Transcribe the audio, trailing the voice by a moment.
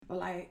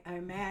Well, I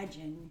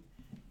imagine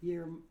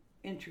you're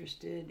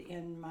interested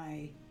in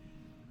my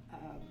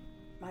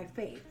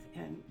faith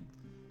and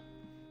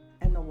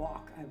the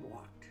walk I've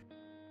walked.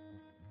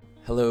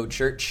 Hello,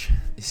 church.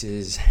 This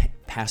is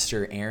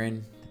Pastor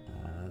Aaron.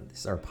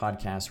 This is our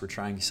podcast. We're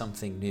trying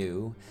something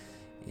new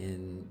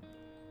in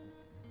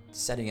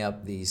setting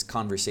up these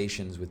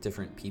conversations with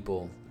different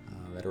people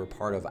that are a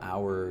part of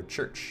our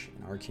church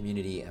and our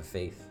community of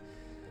faith,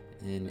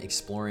 and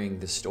exploring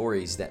the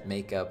stories that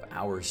make up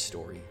our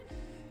story.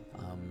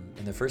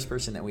 And the first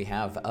person that we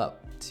have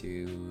up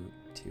to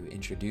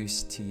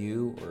introduce to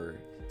you, or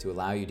to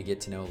allow you to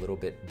get to know a little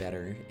bit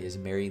better, is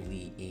Mary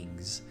Lee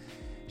Ings.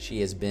 She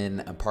has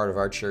been a part of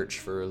our church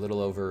for a little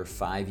over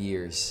 5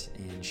 years,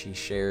 and she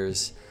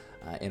shares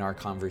in our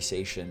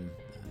conversation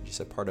just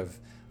a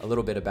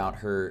little bit about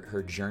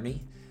her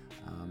journey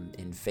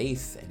in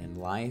faith and in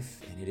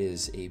life. And it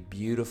is a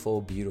beautiful,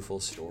 beautiful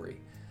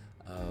story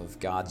of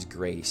God's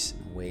grace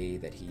and the way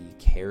that He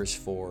cares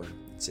for,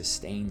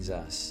 sustains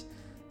us,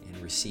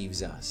 and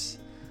receives us.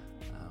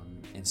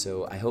 And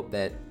so I hope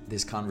that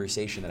this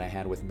conversation that I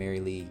had with Mary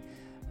Lee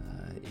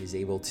is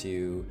able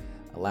to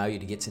allow you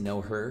to get to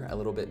know her a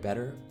little bit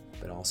better,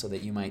 but also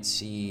that you might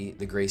see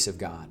the grace of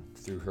God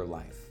through her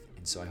life.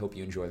 And so I hope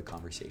you enjoy the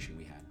conversation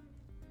we had.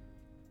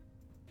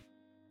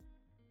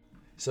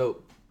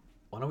 So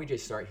why don't we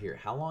just start here?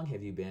 How long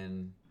have you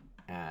been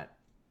at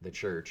the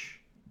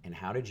church, and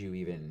how did you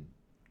even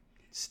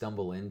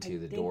stumble into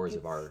the doors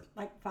of our...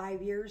 Like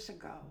 5 years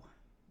ago.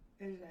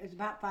 It's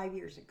about 5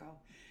 years ago.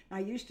 I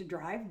used to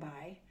drive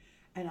by,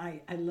 and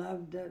I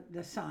loved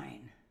the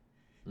sign.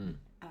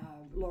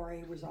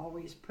 Lori was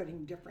always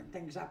putting different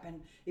things up,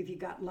 and if you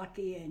got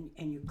lucky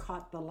and you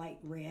caught the light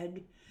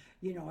red,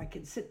 I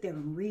could sit there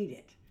and read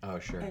it. Oh,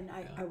 sure. And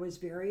I was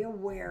very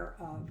aware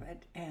of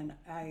it, and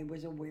I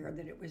was aware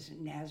that it was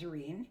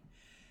Nazarene,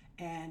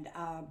 and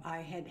I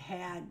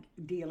had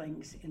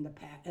dealings in the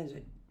past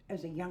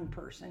as a young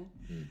person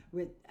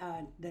with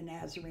the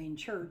Nazarene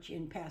Church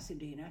in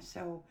Pasadena,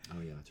 so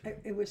yeah, that's right.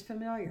 it was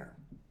familiar.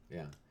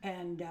 Yeah.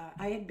 And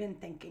I had been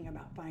thinking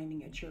about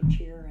finding a church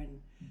here, and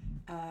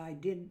I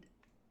did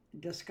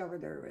discover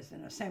there was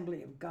an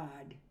Assembly of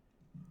God.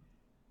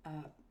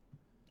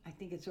 I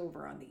think it's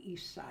over on the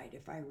east side,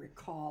 if I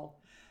recall.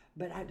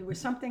 But there was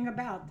something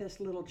about this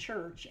little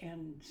church,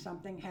 and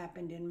something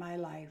happened in my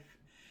life,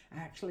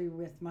 actually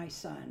with my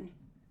son.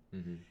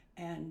 Mm-hmm.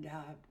 And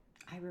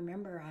I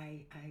remember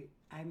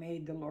I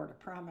made the Lord a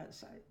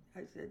promise.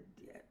 I said,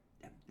 yeah,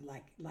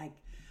 like,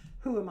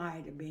 who am I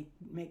to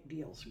make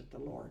deals with the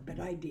Lord? But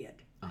I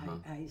did. Uh-huh.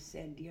 I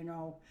said,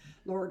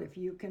 Lord, if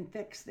you can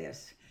fix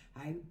this,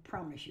 I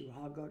promise you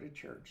I'll go to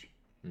church.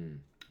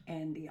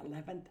 And the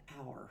 11th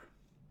hour,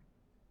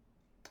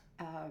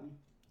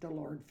 the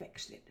Lord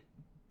fixed it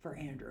for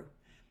Andrew.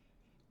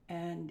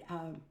 And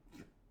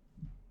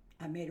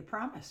I made a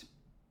promise,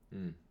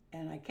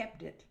 and I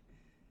kept it.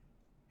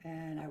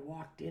 And I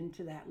walked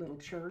into that little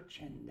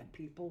church, and the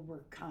people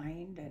were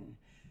kind, and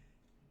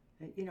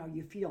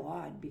you feel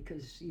odd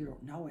because you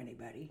don't know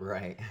anybody.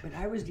 Right. But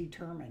I was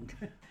determined.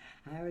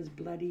 I was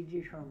bloody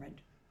determined.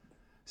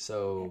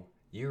 So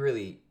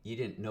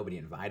nobody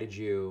invited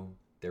you.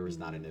 There was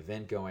not an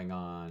event going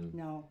on.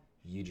 No.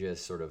 You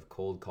just sort of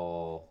cold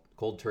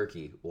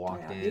turkey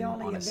walked in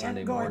on a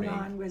Sunday morning. The only event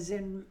going on was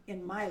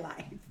in my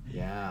life.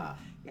 Yeah.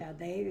 Yeah,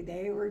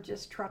 they were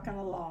just trucking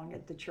along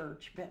at the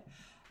church. But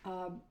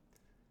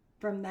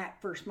from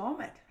that first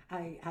moment,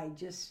 I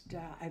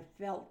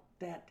felt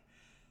that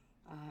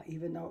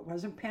even though it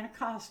wasn't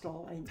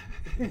Pentecostal, and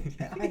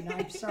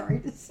I'm sorry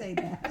to say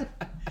that,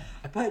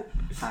 but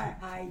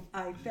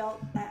I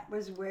felt that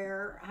was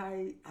where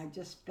I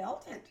just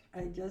felt it.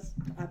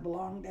 I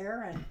belonged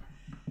there,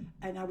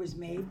 and I was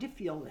made to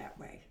feel that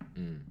way.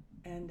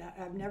 And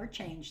I've never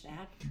changed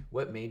that.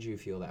 What made you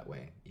feel that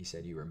way? You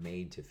said you were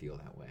made to feel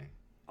that way.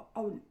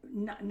 Oh,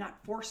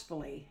 not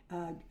forcefully.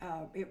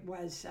 It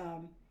was...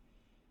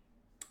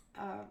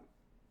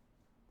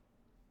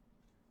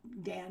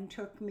 Dan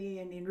took me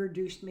and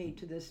introduced me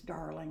to this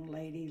darling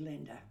lady,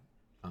 Linda,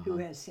 who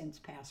has since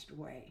passed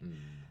away.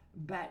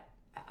 But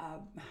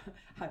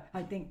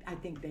I think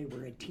they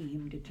were a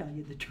team, to tell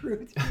you the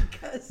truth,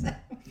 because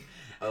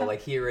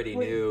like he already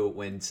knew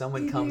when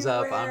someone comes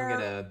up, I'm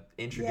gonna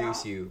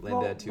introduce you,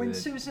 Linda, to when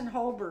Susan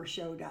Holber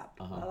showed up,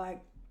 like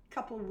a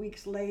couple of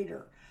weeks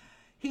later,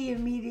 he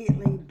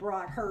immediately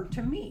brought her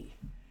to me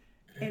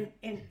and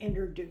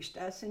introduced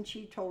us, and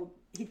he told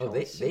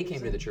they came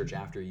to the church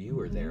after you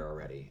were there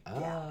already.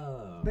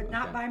 But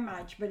not by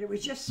much. But it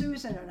was just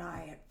Susan and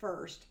I at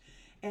first,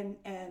 and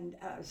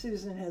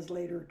Susan has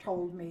later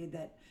told me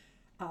that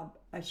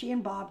she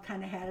and Bob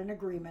kind of had an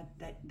agreement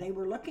that they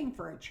were looking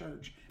for a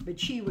church, but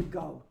she would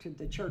go to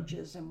the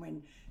churches, and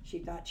when she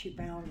thought she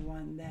found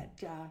one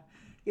that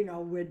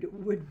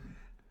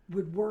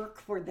would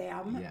work for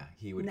them,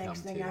 he would.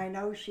 Next come thing too. I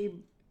know,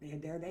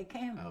 there they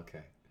came.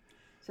 Okay.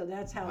 So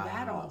that's how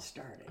that all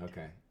started.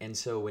 Okay. And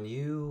so when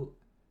you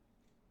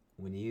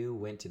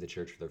went to the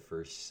church for the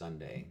first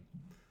Sunday,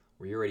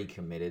 were you already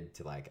committed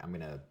to, like, I'm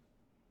gonna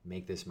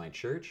make this my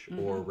church,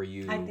 or were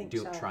you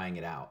trying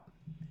it out?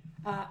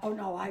 Oh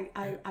no,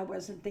 I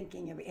wasn't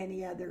thinking of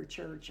any other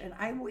church, and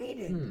I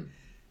waited.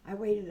 I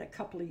waited a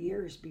couple of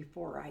years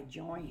before I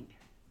joined.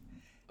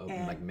 Oh,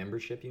 like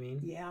membership, you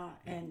mean? Yeah,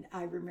 and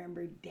I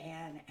remember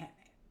Dan.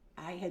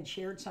 I had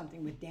shared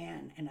something with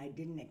Dan, and I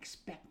didn't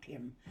expect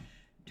him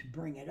to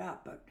bring it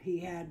up, but he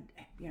had,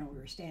 we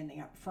were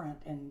standing up front,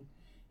 and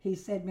he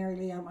said, "Mary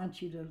Lee, I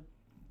want you to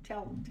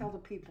tell the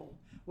people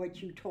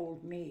what you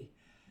told me."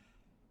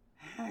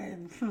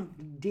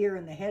 Deer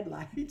in the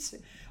headlights.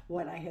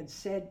 What I had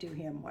said to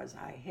him was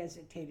I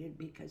hesitated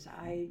because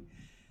I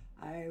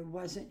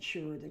wasn't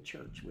sure the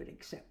church would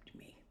accept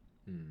me.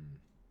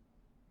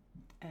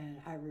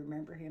 And I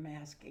remember him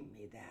asking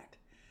me that.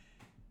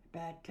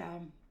 But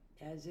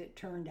as it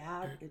turned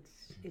out,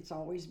 it's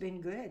always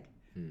been good.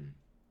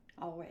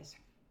 Always.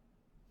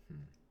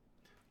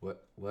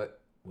 What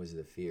was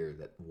the fear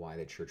that why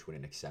the church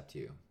wouldn't accept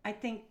you? I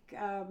think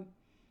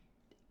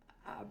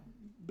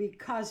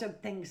because of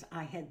things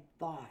I had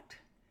thought.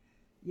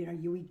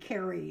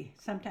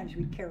 Sometimes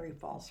we carry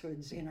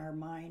falsehoods in our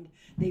mind.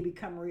 They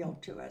become real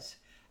to us.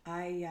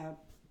 I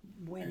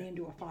went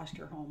into a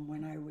foster home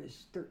when I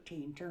was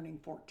 13, turning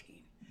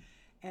 14.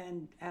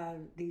 And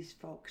these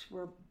folks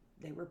were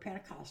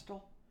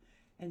Pentecostal,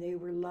 and they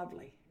were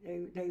lovely.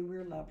 They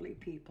were lovely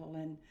people.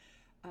 And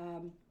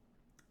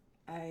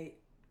I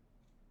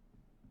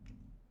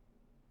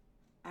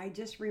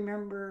just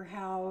remember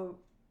how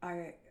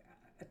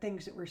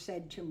things that were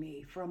said to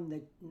me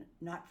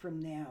not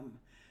from them,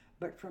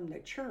 but from the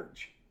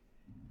church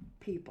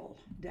people.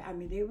 I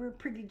mean, they were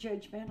pretty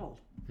judgmental.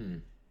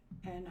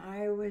 And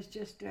I was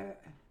just a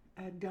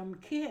dumb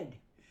kid.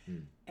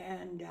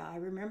 And I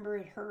remember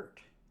it hurt.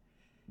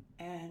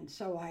 And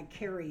so I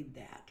carried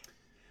that.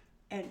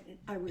 And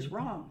I was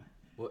wrong.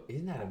 Well,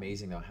 isn't that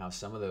amazing, though, how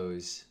some of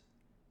those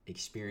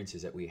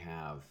experiences that we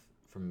have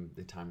from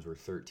the times we're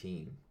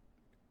 13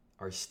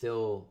 are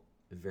still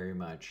very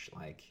much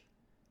like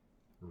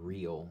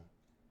real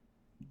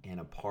and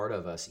a part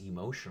of us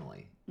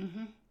emotionally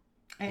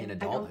in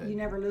adulthood. You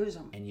never lose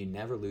them. And you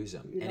never lose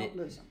them. You don't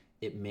lose them.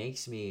 It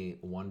makes me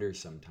wonder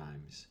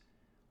sometimes,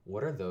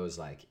 what are those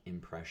like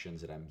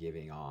impressions that I'm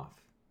giving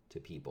off to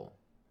people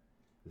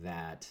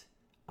that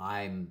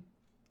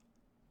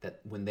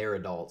when they're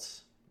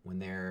adults, when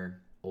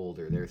they're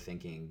older, they're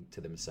thinking to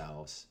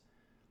themselves,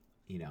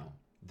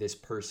 this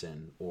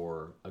person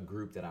or a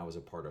group that I was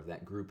a part of,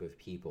 that group of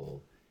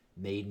people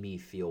made me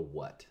feel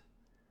what?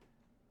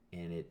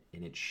 And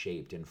it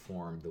shaped and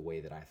formed the way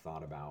that I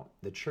thought about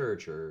the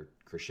church or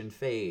Christian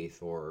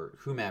faith or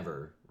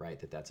whomever, right,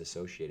 that's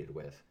associated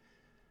with.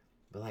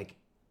 But like,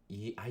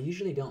 I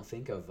usually don't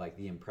think of like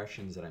the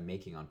impressions that I'm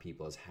making on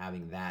people as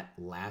having that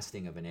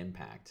lasting of an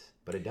impact,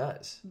 but it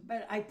does.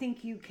 But I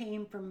think you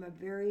came from a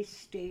very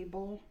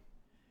stable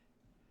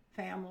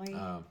family.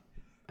 I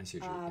see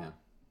what you're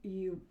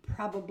You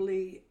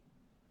probably,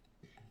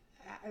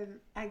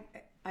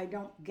 I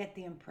don't get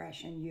the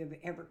impression you've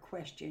ever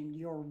questioned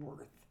your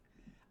worth.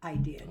 I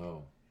did.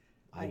 Oh,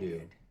 I do.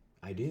 Did.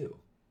 I do.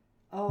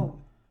 Oh.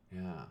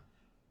 Yeah.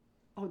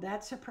 Oh,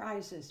 that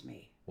surprises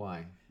me.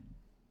 Why?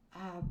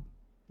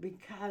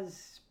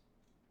 Because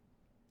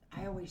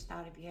I always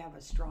thought if you have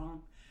a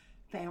strong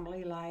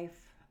family life,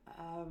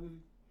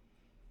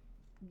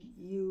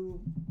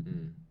 you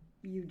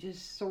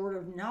just sort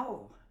of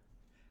know.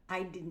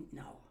 I didn't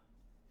know.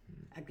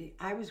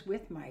 I was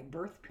with my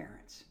birth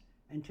parents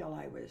until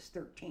I was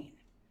 13.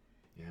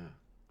 Yeah.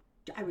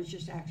 I was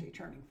just actually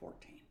turning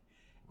 14.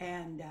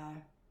 And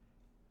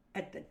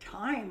at the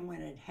time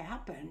when it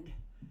happened,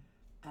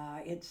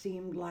 it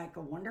seemed like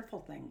a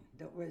wonderful thing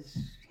that was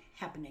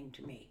happening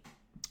to me.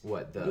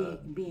 What?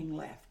 Being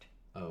left.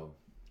 Oh.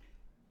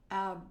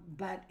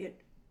 But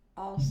it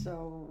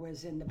also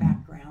was in the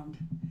background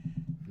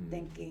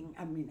thinking,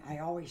 I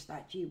always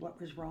thought, gee,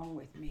 what was wrong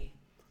with me?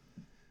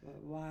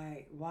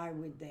 Why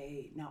would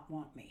they not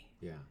want me?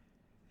 Yeah.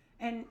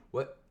 And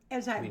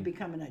as I've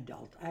become an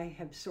adult, I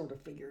have sort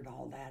of figured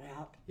all that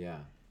out. Yeah.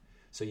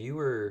 So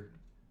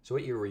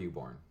what year were you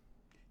born?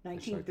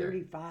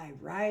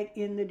 1935, right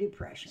in the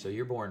Depression. So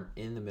you're born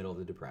in the middle of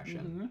the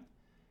Depression,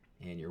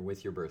 and you're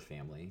with your birth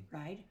family.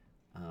 Right.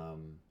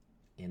 And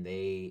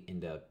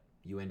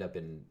you end up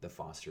in the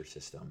foster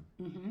system.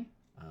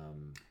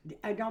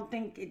 I don't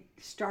think it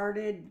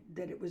started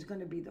that it was going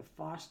to be the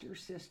foster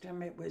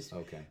system. It was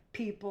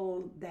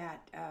people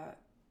that,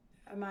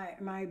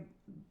 my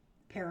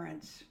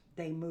parents,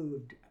 they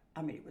moved.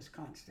 It was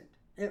constant.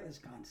 It was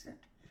constant.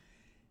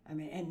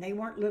 And they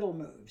weren't little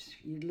moves.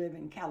 You'd live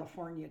in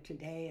California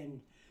today,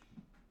 and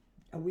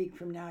a week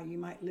from now you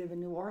might live in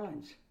New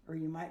Orleans, or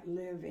you might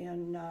live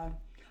in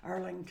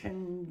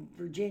Arlington,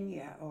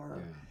 Virginia,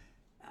 or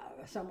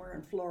somewhere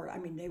in Florida.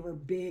 They were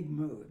big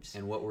moves.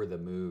 And what were the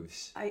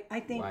moves? I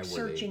think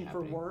searching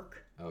for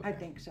work. Okay. I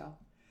think so.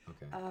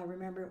 Okay.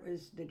 Remember, it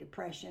was the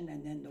Depression,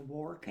 and then the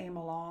war came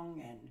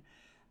along, and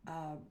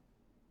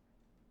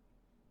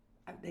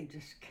they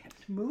just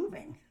kept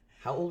moving.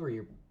 How old were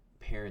your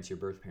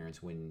birth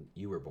parents, when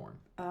you were born?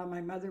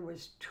 My mother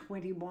was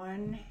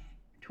 21,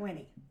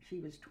 20. She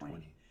was 20.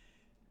 20.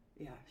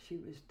 Yeah, she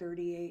was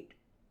 38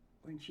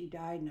 when she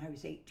died, and I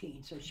was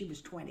 18, so she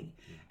was 20.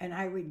 Yeah. And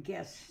I would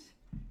guess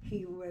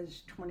he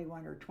was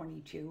 21 or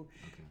 22.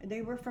 Okay. And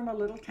they were from a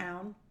little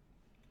town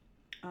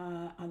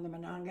on the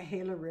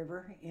Monongahela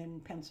River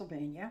in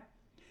Pennsylvania.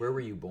 Where were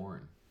you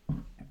born?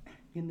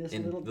 In this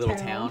In little little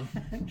town.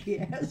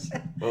 Yes.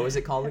 What was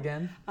it called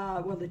again?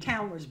 Well, the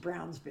town was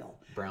Brownsville.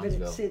 Brownsville.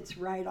 But it sits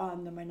right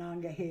on the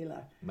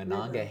Monongahela.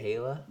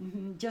 Monongahela?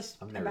 Just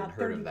I've never about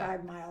heard of that.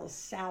 35 miles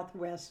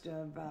southwest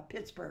of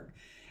Pittsburgh.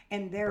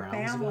 And their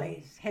Brownsville?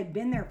 families had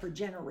been there for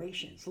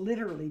generations,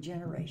 literally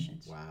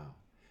generations. Wow.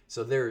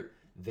 So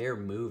their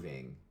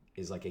moving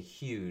is like a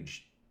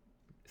huge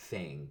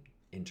thing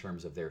in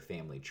terms of their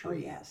family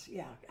tree. Oh, yes,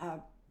 yeah.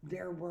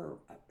 There were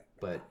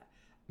But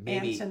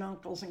maybe aunts and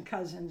uncles and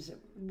cousins.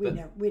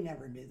 But- We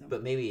never knew them.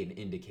 but maybe an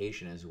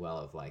indication as well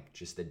of like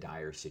just the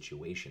dire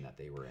situation that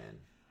they were in.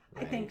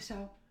 I think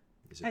so.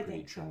 It's a I pretty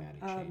think so.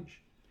 traumatic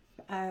change.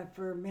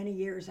 For many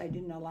years, I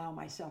didn't allow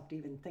myself to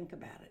even think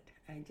about it.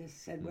 I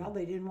just said, well,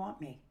 they didn't want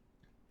me.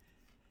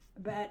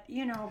 But,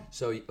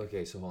 So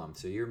okay, so hold on.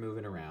 So you're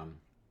moving around,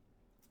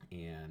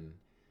 and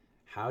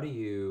how do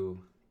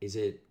you? Is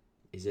it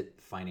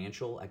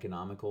financial,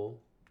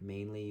 economical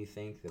mainly? You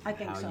think I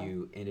think how so.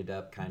 you ended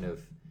up kind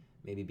of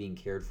maybe being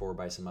cared for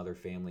by some other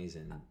families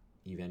and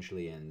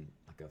eventually in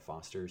like a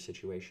foster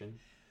situation?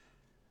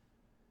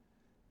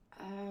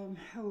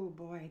 Oh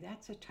boy,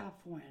 that's a tough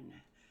one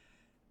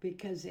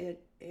because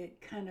it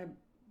kind of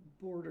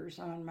borders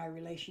on my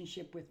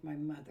relationship with my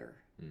mother.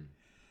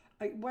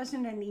 It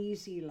wasn't an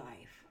easy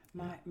life.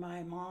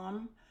 My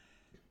mom,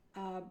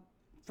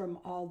 from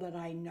all that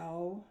I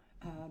know,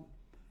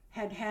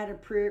 had a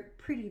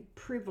pretty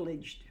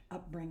privileged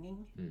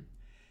upbringing.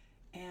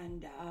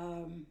 And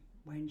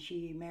when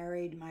she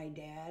married my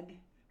dad,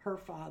 her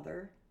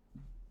father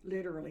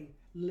literally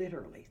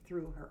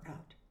threw her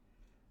out.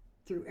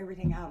 Threw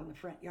everything out in the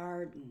front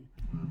yard,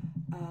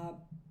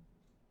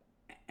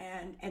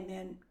 and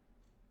then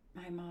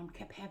my mom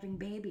kept having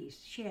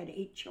babies. She had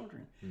 8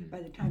 children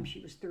by the time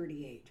she was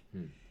 38,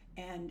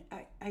 and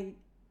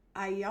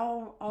I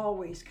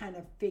always kind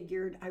of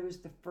figured I was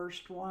the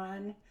first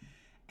one,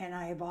 and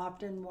I've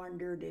often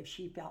wondered if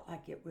she felt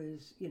like it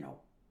was,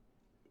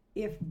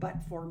 if but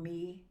for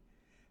me,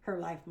 her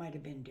life might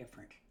have been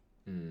different.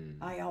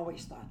 I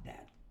always thought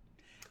that.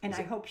 And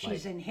I hope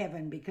she's in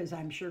heaven because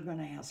I'm sure going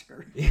to ask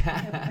her.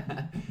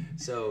 Yeah.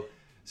 So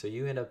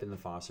you end up in the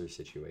foster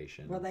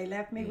situation. Well, they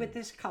left me with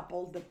this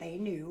couple that they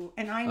knew,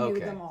 and I knew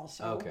them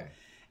also. Okay.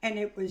 And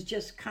it was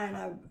just kind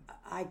of,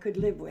 I could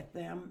live with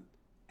them.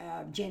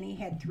 Jenny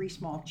had 3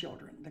 small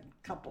children, the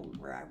couple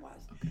where I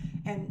was. Okay.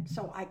 And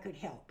so I could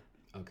help.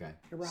 Okay.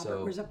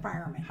 Robert was a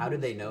fireman. How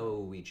did they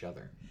know each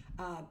other?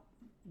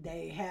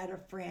 They had a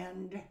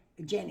friend,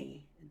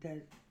 Jenny,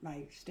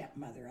 my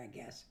stepmother, I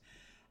guess,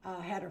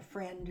 had a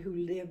friend who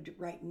lived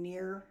right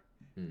near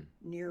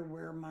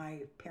where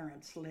my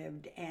parents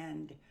lived,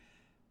 and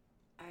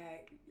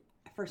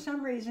for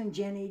some reason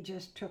Jenny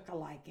just took a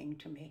liking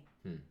to me.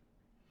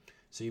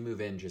 So you move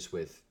in just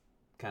with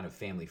kind of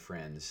family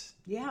friends.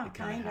 Yeah,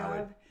 kind how of.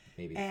 it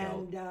maybe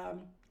felt.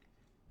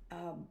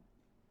 And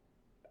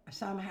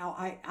somehow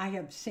I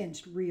have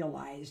since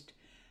realized.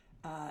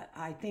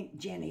 I think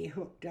Jenny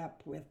hooked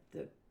up with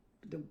the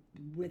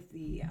what do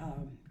you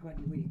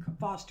call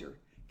foster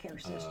care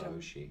system.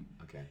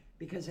 Oh, okay.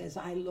 Because as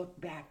I look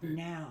back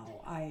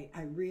now, I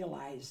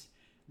realize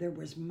there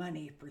was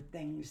money for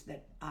things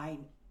that I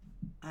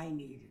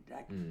needed,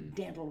 like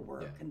dental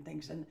work and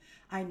things, and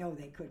I know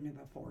they couldn't have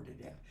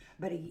afforded it.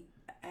 But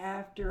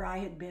after I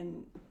had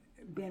been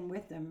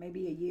with them,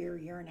 maybe a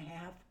year and a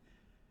half,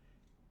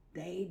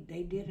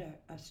 they did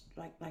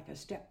a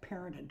step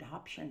parent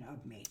adoption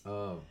of me.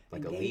 Oh,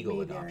 like and a gave legal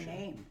me adoption. Their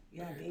name.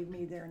 Yeah, gave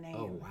me their name.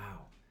 Oh,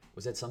 wow.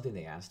 Was that something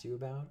they asked you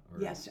about?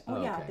 Or? Yes.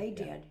 Oh, yeah, okay. they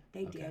did.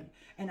 They Okay. did.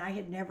 And I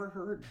had never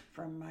heard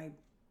from my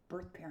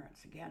birth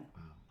parents again.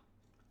 Wow.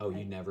 Oh,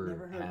 you never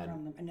heard had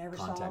from them. I never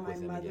saw contact my with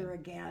them mother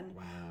again.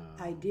 Wow.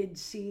 I did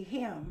see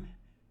him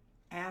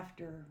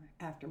after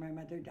my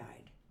mother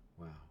died,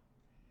 Wow.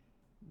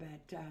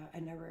 but I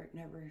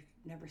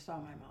never saw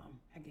my mom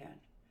again.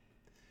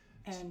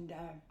 And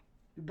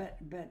but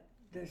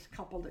this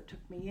couple that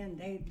took me in,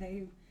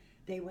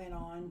 they went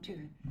on to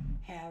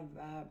have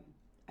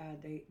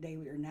they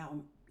were now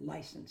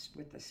licensed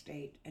with the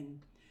state, and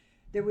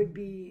there would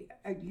be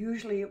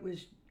usually it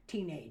was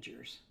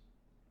teenagers,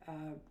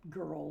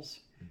 girls.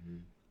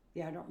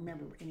 Yeah, I don't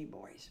remember any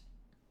boys.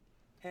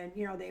 And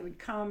they would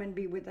come and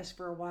be with us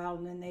for a while,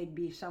 and then they'd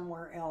be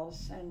somewhere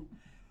else, and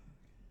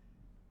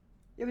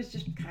it was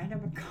just kind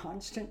of a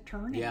constant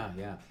turning.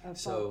 Yeah. Of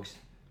So folks.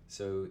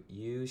 so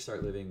you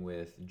start living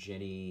with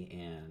Jenny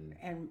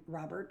And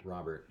Robert.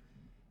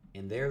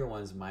 and they're the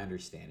ones, my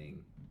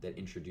understanding, that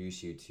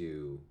introduce you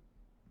to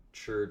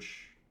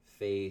church,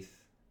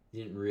 faith.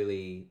 You didn't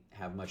really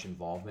have much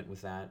involvement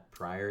with that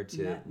prior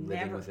to living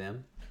Never. with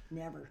them.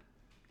 Never.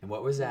 And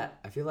what was that?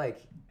 I feel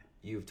like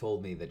you've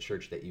told me the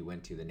church that you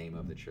went to, the name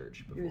of the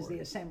church before. It was the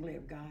Assembly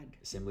of God.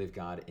 Assembly of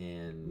God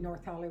in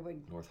North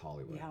Hollywood. North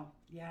Hollywood.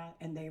 Yeah,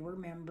 and they were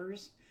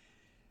members.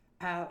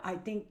 I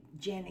think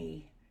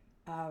Jenny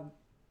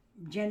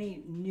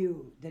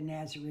knew the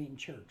Nazarene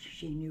Church.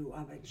 She knew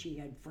of it. She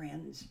had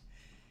friends,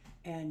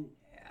 and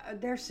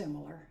they're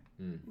similar,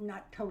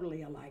 not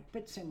totally alike,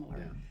 but similar.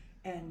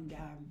 Yeah. And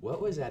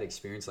what was that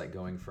experience like,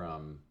 going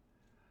from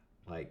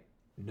like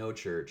no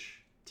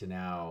church to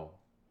now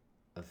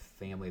a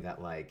family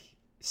that like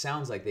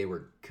sounds like they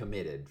were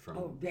committed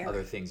from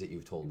other things that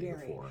you've told me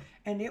before?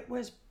 And it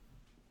was,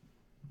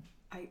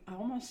 I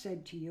almost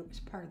said to you it was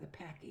part of the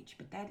package,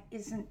 but that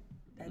isn't,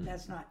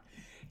 that's not.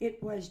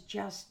 It was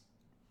just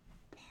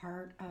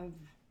part of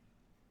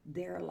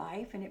their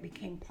life, and it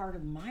became part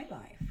of my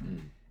life.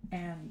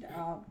 And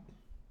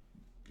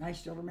I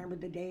still remember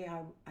the day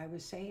I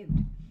was saved.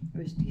 It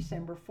was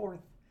December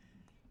 4th,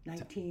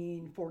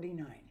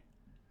 1949.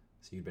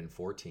 So you'd been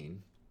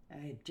 14. I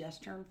had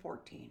just turned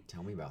 14.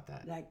 Tell me about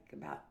that. Like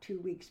about 2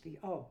 weeks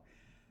before.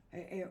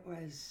 It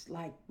was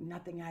like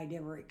nothing I'd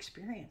ever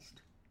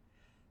experienced.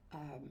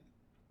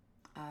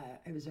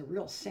 It was a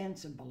real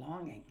sense of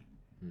belonging.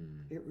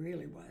 It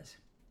really was.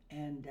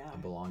 And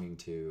belonging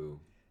to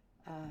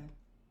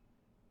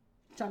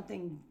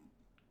something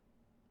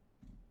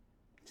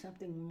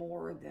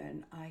more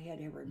than I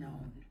had ever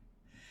known.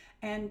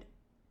 And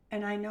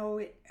I know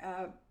it,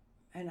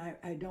 and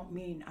I don't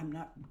mean, I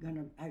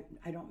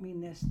don't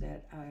mean this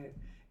that I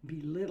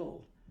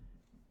belittle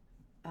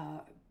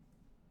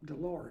the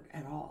Lord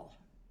at all,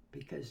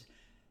 because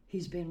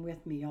he's been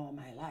with me all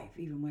my life,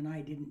 even when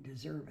I didn't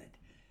deserve it.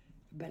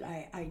 But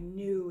I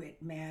knew it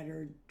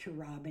mattered to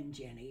Rob and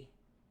Jenny.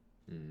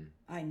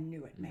 I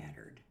knew it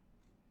mattered.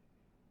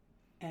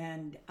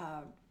 And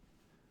I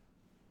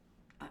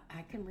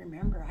can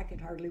remember I could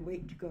hardly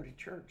wait to go to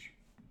church.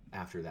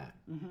 After that?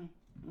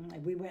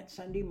 We went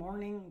Sunday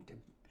morning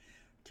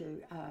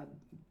to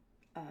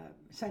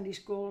Sunday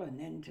school, and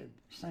then to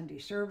Sunday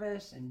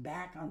service, and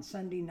back on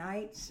Sunday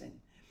nights, and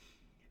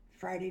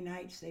Friday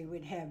nights they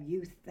would have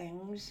youth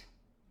things.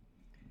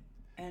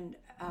 And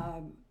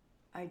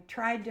I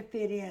tried to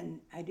fit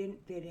in. I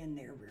didn't fit in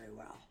there very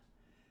well.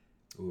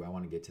 Ooh, I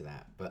want to get to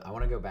that. But I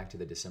want to go back to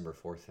the December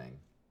 4th thing.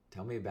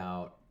 Tell me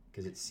about,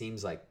 because it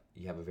seems like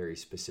you have a very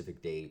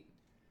specific date.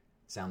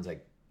 Sounds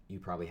like you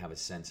probably have a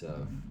sense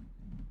of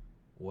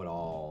what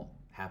all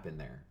happened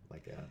there.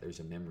 Like there's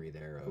a memory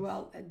there of...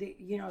 Well,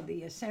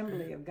 the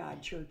Assembly of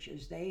God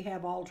churches, they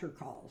have altar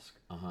calls.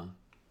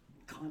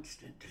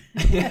 Constant.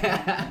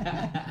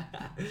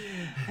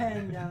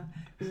 And it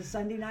was a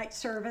Sunday night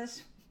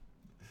service.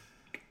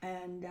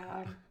 And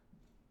I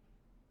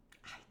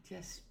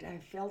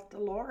felt the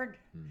Lord.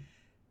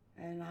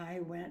 And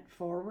I went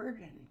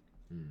forward,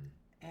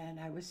 and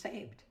I was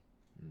saved.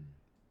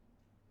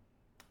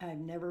 I've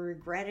never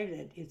regretted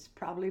it. It's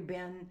probably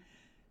been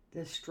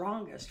the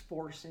strongest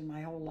force in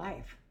my whole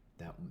life.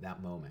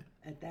 That moment.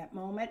 At that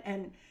moment.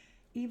 And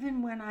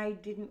even when I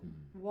didn't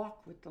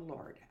walk with the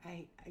Lord,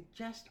 I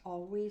just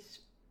always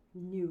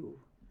knew.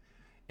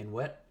 And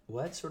what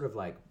sort of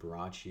like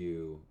brought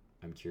you,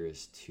 I'm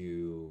curious,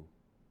 to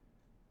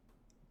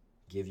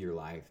give your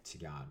life to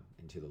God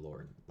and to the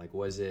Lord? Like,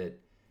 was it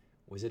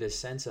a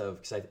sense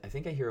of, because I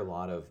think I hear a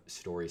lot of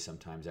stories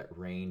sometimes that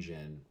range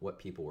in what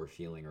people were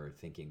feeling or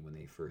thinking when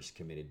they first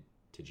committed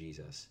to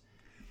Jesus.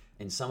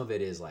 And some of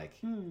it is like,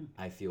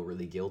 I feel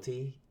really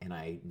guilty and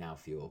I now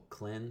feel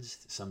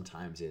cleansed.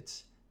 Sometimes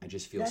it's, I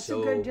just feel That's a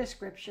good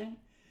description.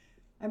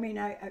 I mean,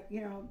 I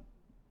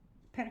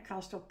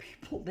Pentecostal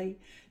people, they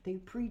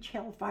preach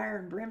hellfire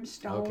and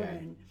brimstone,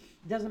 and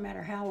it doesn't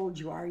matter how old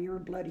you are, you're a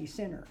bloody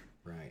sinner.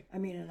 Right. I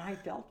mean, and I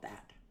felt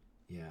that.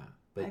 Yeah.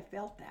 I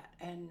felt that.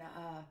 And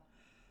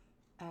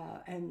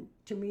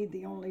to me,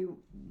 the only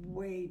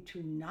way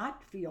to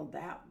not feel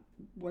that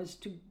was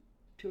to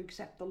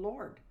accept the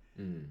Lord.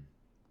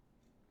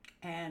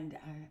 And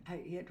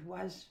it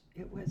was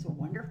a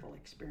wonderful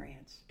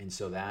experience. And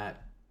so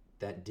that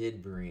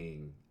did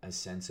bring a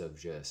sense of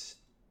just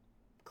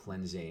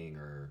cleansing,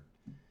 or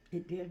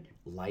it did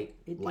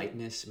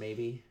lightness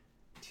maybe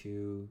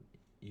to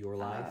your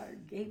life.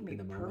 Gave me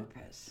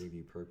purpose. Gave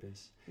you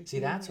purpose. See,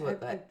 that's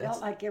what I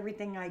felt like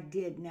everything I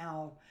did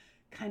now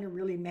kind of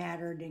really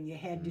mattered, and you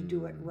had to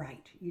do it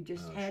right. You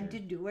just had to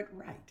do it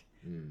right.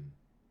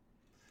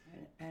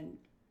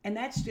 And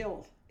that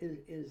still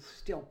is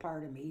still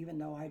part of me, even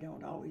though I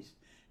don't always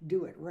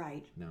do it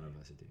right. None of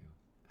us do.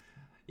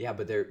 Yeah,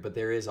 but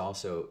there is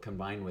also,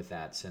 combined with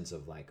that sense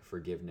of like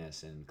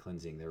forgiveness and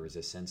cleansing, there was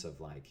a sense of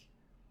like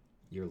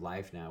your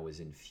life now was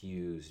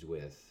infused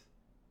with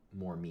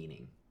more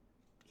meaning.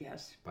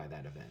 Yes. By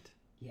that event.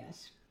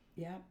 Yes.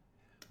 Yeah.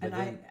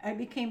 And I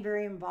became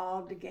very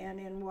involved again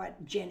in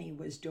what Jenny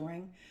was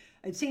doing.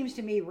 It seems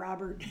to me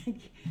Robert,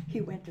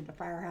 he went to the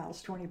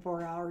firehouse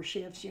 24-hour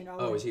shifts, you know.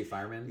 Oh, was he a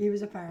fireman? He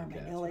was a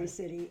fireman in LA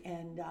City.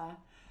 And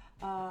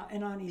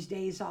on his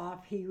days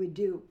off, he would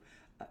do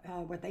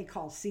what they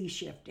call sea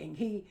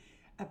shifting.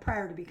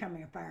 prior to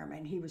becoming a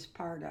fireman, he was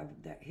part of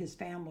his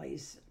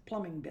family's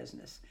plumbing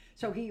business.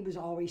 So he was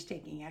always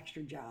taking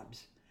extra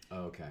jobs.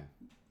 Oh, okay.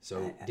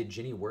 So did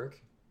Ginny work?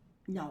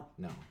 No.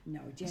 No.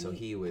 Ginny. So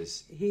he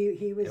was.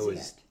 He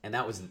was it. And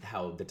that was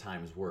how the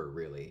times were,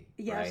 really.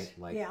 Yes. Right?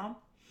 Like, yeah.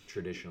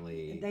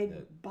 Traditionally, they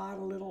bought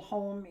a little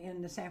home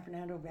in the San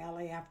Fernando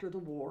Valley after the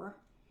war.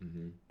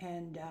 Mm-hmm.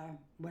 And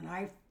when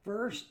I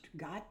first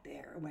got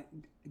there,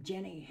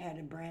 Jenny had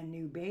a brand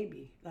new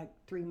baby, like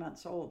 3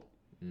 months old.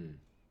 Mm.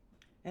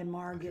 And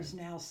Marg is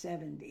now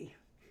 70.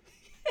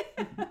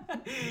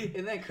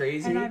 Isn't that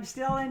crazy? And I'm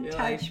still in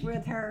touch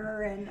with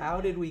her. And how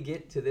did we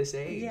get to this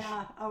age?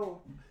 Yeah.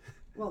 Oh,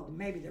 well,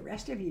 maybe the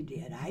rest of you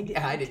did. I did.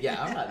 Yeah, I did.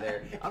 Yeah, I'm not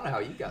there. I don't know how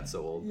you got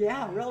so old.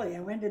 Yeah, really.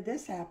 And when did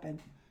this happen?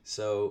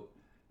 So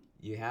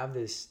you have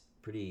this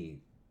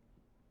pretty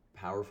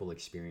powerful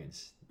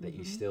experience that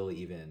you still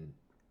even,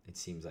 it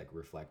seems like,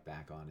 reflect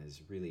back on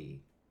as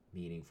really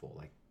meaningful.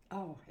 Like,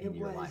 it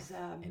was, life.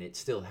 And it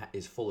still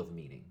is full of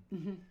meaning.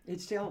 Mm-hmm.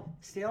 It's still.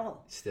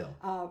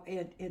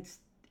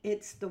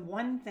 It's the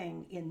one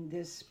thing in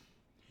this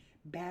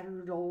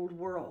battered old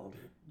world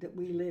that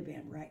we live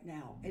in right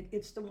now.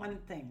 It's the one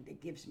thing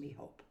that gives me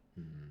hope.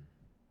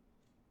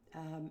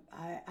 Mm-hmm.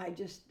 I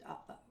just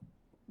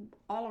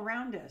all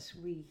around us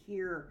we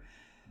hear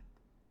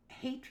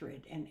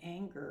hatred and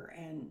anger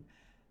and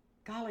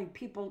golly,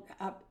 people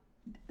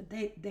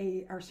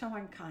they are so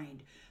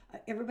unkind.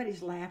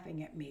 Everybody's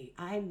laughing at me.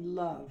 I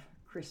love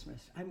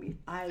Christmas. I mean,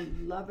 I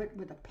love it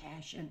with a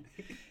passion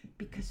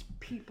because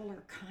people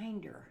are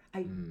kinder.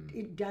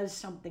 It does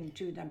something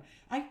to them.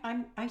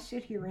 I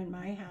sit here in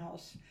my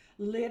house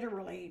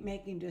literally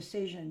making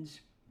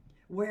decisions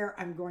where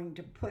I'm going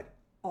to put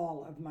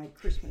all of my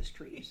Christmas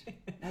trees.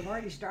 I've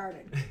already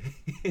started.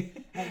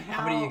 And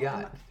how many you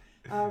got?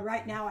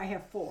 Right now I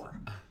have 4.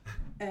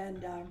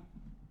 And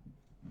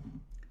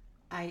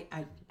I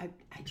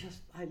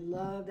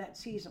love that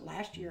season.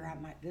 Last year,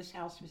 this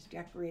house was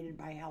decorated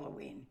by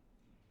Halloween,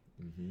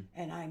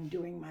 and I'm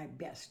doing my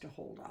best to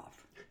hold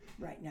off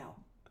right now.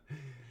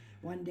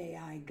 One day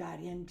I got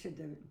into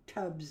the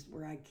tubs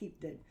where I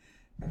keep the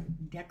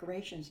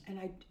decorations, and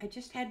I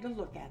just had to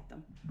look at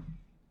them.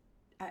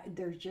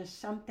 There's just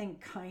something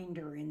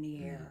kinder in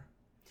the air.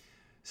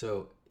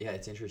 So yeah,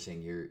 it's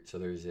interesting. So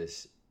there's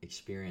this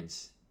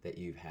experience that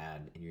you've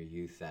had in your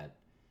youth that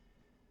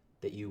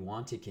you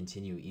want to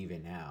continue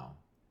even now,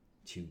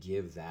 to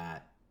give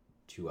that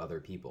to other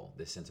people,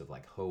 this sense of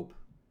like hope,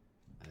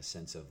 a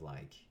sense of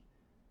like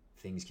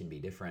things can be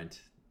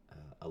different,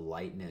 a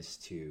lightness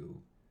to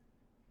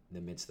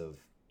the midst of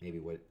maybe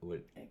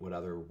what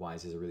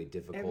otherwise is a really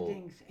difficult.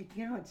 Everything's,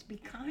 it's be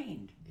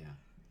kind. Yeah.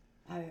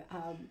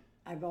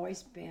 I've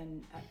always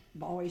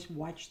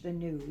watched the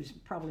news,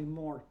 probably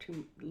more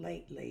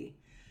lately,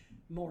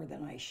 more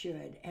than I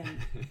should, and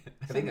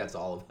I think that's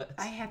all of us.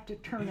 I have to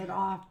turn it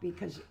off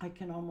because I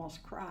can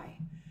almost cry.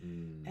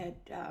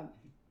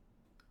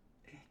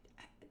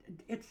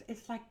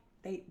 It's like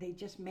they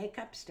just make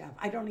up stuff.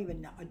 I don't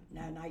even know,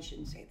 and I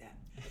shouldn't say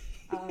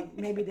that.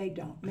 Maybe they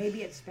don't.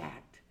 Maybe it's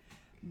fact,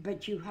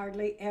 but you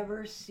hardly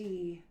ever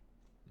see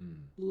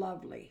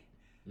lovely,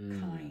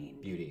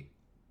 kind beauty.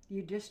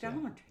 You just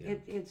don't. Yeah.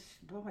 It's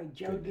boy,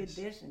 Joe Goodness.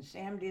 did this and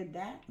Sam did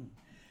that. And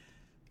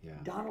yeah.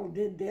 Donald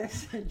did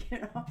this, and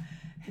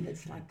and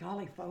it's like,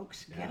 golly,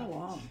 folks, get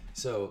along.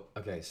 So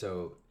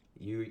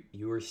you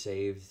were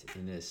saved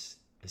in this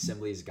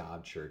Assemblies of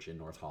God Church in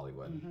North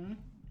Hollywood. Mm-hmm.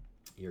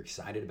 You're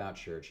excited about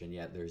church, and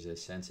yet there's a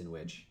sense in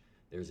which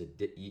there's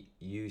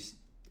you,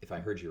 if I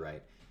heard you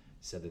right,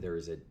 said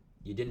that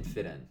you didn't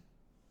fit in.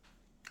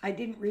 I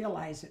didn't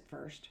realize it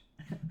first.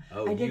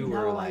 Oh, I didn't you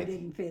were know like, I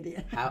didn't fit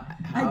in. How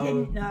I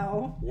didn't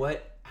know.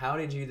 How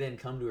did you then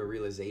come to a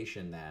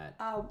realization that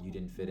you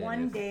didn't fit in?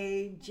 One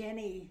day,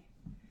 Jenny,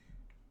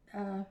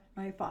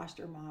 my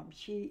foster mom,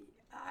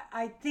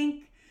 I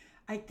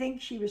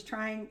think she was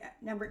trying.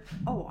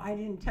 I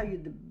didn't tell you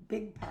the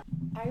big part.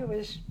 I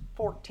was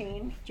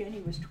 14.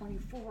 Jenny was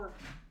 24.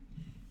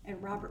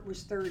 And Robert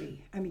was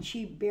 30. I mean,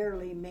 she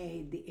barely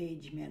made the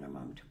age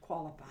minimum to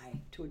qualify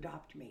to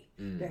adopt me.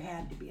 There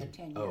had to be a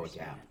 10-year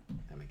span. Yeah,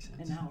 that makes sense.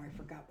 And now I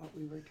forgot what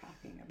we were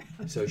talking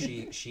about. So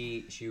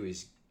she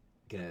was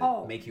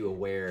gonna make you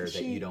aware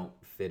that you don't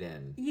fit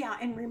in. Yeah,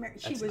 and remember,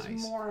 she was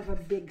more of a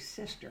big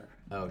sister.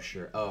 Oh,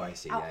 sure. Oh, I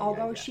see. Yeah,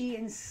 Although she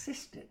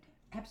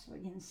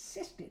absolutely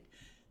insisted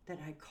that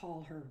I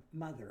call her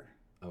mother.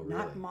 Oh, really?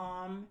 Not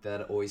mom.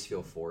 That always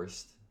feel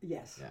forced?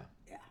 Yes.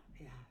 Yeah.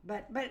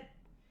 But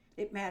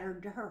it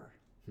mattered to her.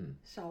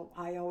 So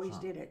I always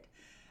did it.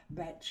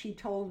 But she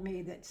told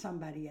me that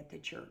somebody at the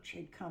church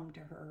had come to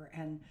her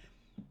and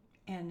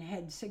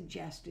had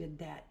suggested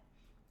that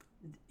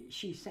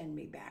she send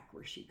me back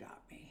where she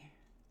got me.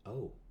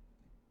 Oh.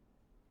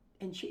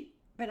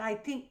 But I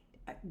think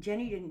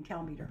Jenny didn't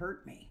tell me to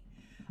hurt me.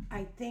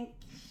 I think,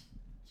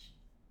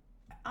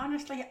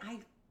 honestly, I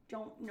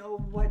don't know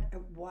what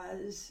it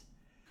was.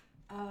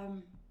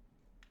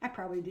 I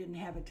probably didn't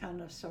have a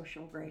ton of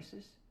social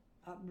graces,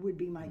 would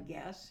be my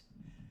guess.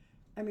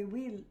 I mean,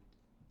 we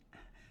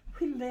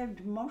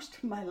lived most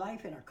of my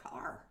life in a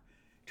car.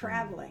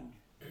 traveling.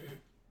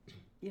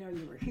 You know,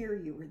 you were here,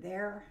 you were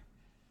there.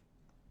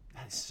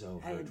 That's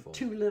so I hurtful. had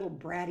two little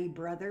bratty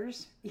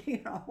brothers, you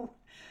know,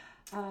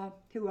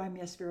 who I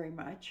miss very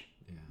much.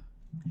 Yeah.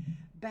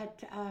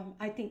 But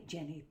I think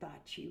Jenny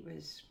thought she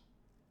was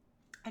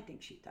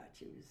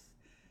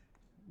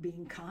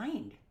being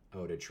kind,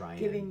 Oh, to try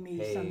giving and, me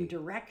hey, some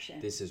direction.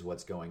 this is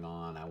what's going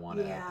on. I want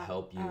to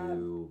help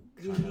you.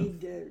 You kind need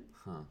of, to.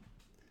 huh?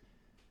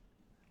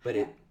 But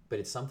Yeah. but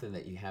it's something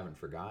that you haven't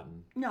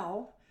forgotten,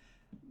 No,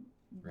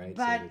 right?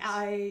 but So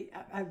it's-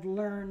 I've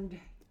learned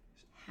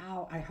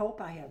how. I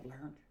hope I have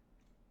learned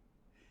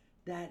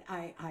that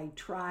I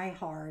try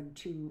hard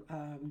to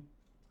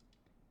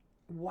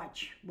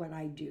watch what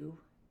I do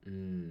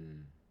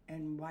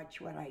and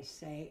watch what I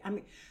say. I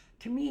mean,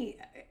 to me,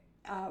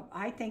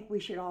 I think we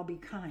should all be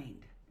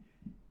kind.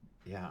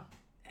 yeah.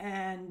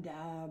 And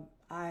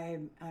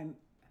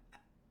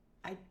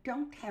I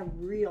don't have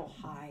real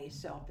high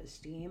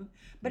self-esteem,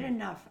 but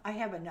enough. I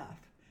have enough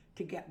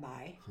to get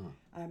by.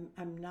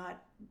 I'm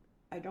not.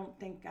 I don't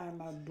think I'm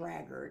a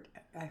braggart.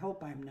 I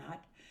hope I'm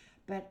not,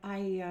 but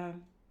I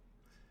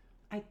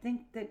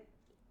think that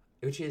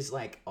Which is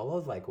like all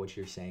of like what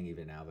you're saying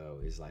even now though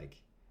is like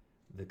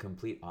the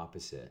complete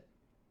opposite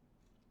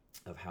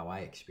of how I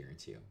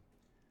experience you.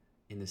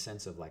 In the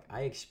sense of like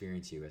I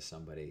experience you as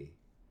somebody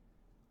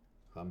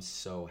who I'm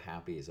so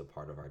happy is a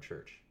part of our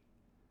church.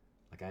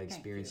 Like I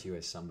experience you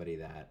as somebody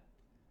that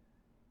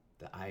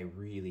I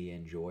really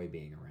enjoy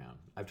being around.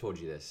 I've told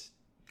you this.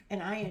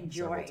 And I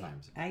enjoy. Several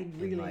times. I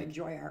really like-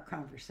 enjoy our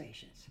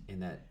conversations In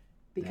that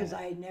because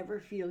I never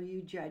feel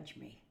you judge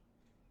me.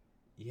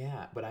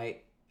 Yeah, but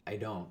I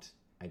don't.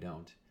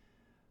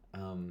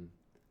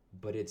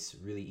 But it's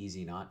really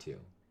easy not to,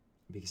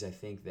 because I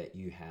think that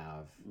you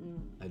have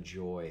a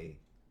joy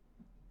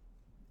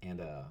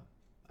and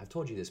I've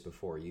told you this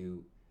before.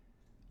 You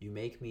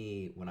make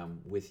me, when I'm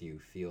with you,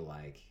 feel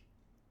like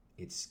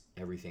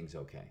everything's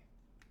okay.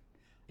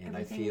 And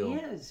Everything I feel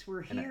is.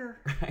 We're here.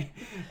 right?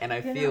 And I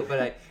You feel, know?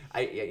 but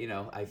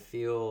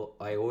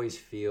I always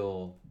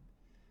feel,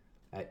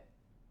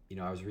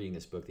 I was reading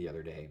this book the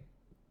other day.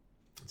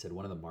 It said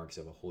one of the marks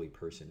of a holy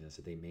person is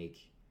that they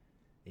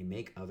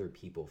make other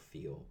people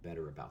feel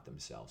better about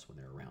themselves when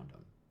they're around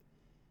them.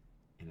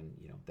 And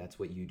that's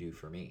what you do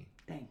for me.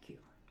 Thank you.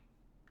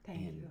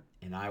 Thank you.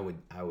 And I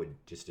would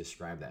just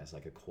describe that as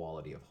like a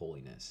quality of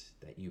holiness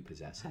that you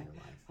possess in your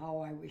life. Oh,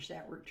 I wish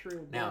that were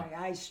true. Now- Boy,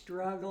 I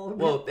struggle.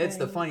 Well, with that's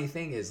the things. funny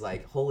thing is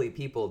like holy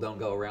people don't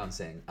go around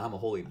saying I'm a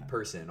holy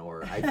person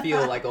or I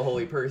feel like a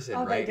holy person,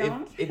 Oh, they right?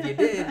 don't? If you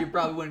did, you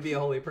probably wouldn't be a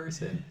holy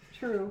person.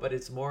 True. But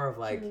it's more of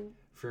like True.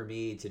 for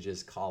me to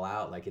just call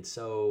out, like it's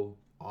so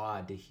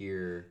odd to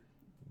hear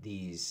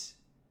these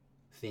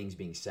things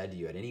being said to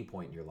you at any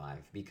point in your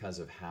life because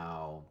of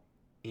how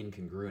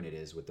incongruent it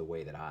is with the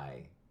way that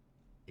I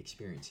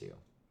experience you.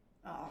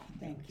 Oh,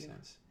 thank Makes you.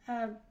 sense.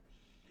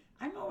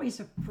 I'm always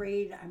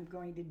afraid I'm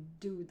going to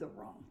do the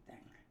wrong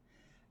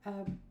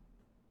thing.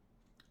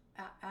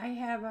 I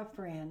have a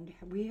friend.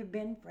 We have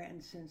been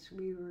friends since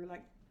we were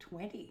like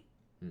 20.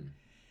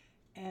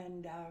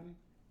 And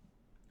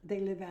they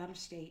live out of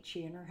state,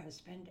 she and her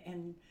husband,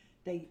 and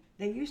they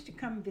used to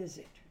come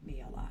visit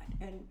me a lot.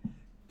 And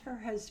her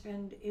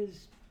husband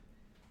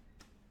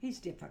he's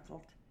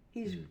difficult.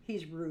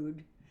 He's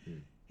rude.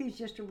 He's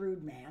just a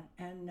rude man.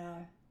 And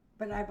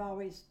but I've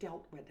always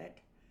dealt with it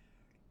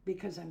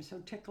because I'm so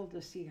tickled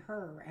to see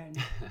her. And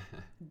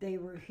they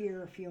were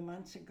here a few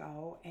months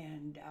ago,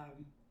 and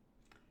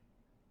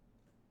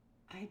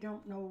I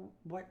don't know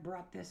what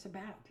brought this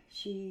about.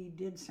 She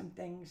did some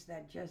things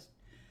that just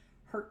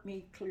hurt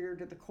me clear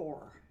to the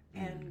core.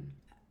 And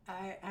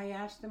I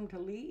asked them to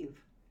leave.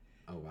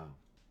 Oh wow.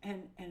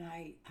 And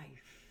I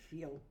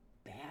feel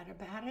bad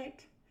about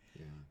it.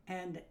 Yeah.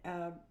 And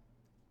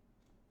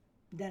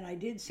then I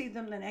did see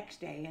them the next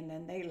day, and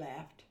then they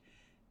left.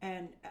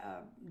 And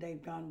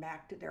they've gone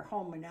back to their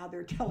home, and now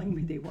they're telling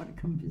me they want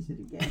to come visit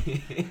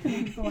again.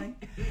 And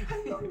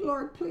I'm going,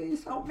 Lord,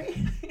 please help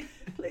me.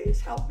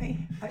 Please help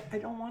me. I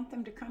don't want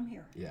them to come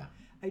here. Yeah.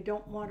 I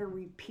don't want a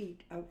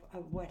repeat of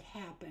what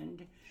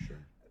happened Sure.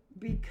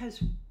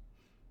 because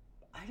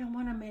I don't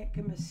want to make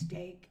a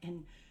mistake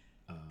and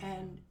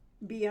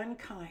be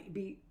unkind.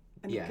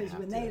 Because have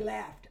when to. they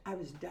left, I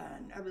was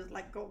done. I was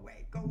like, go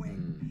away, go away.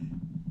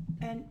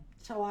 And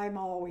so I'm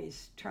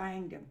always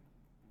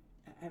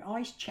I'm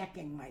always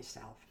checking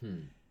myself.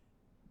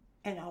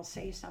 And I'll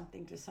say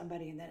something to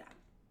somebody, and then,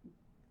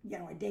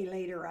 a day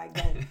later I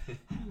go,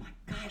 oh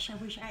my gosh, I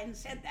wish I hadn't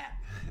said that.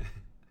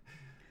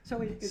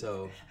 So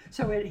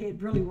it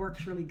really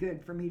works really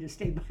good for me to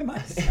stay by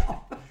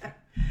myself.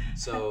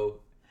 So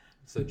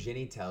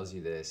Jenny tells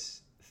you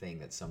this thing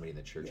that somebody in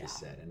the church has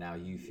said, and now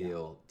you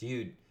feel, do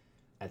you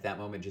at that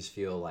moment just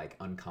feel like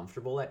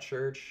uncomfortable at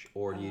church,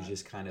 or do you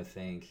just kind of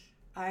think...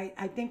 I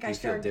think I feel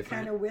started to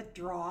different? kind of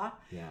withdraw.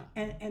 Yeah.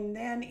 And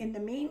then in the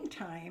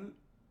meantime,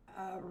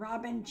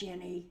 Rob and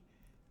Jenny,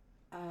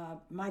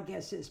 my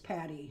guess is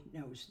Patty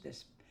knows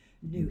this,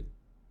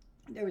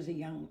 there was a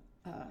young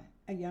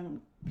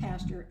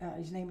pastor,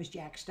 his name was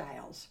Jack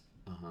Stiles.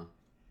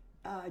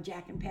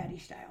 Jack and Patty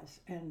Stiles,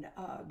 and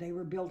they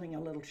were building a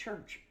little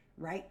church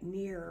right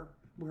near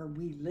where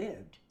we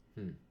lived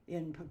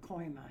in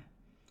Pacoima.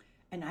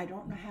 And I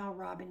don't know how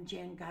Rob and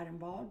Jen got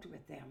involved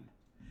with them,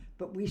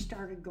 but we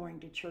started going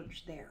to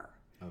church there.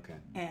 Okay.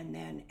 And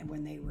then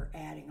when they were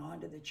adding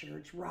on to the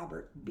church,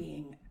 Robert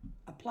being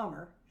a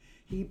plumber,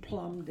 he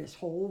plumbed this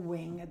whole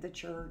wing of the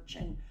church,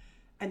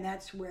 and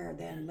that's where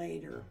then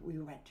later we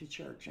went to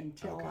church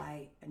until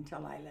I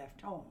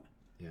left home.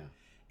 Yeah.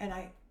 And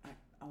I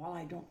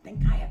don't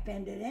think I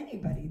offended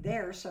anybody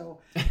there, so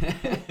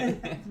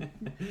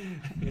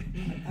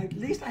at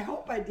least I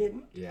hope I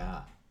didn't.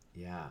 Yeah.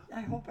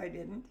 I hope I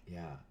didn't.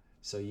 Yeah.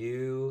 So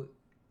you're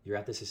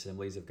at this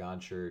Assemblies of God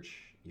church.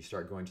 You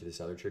start going to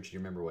this other church. Do you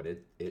remember what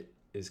it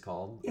is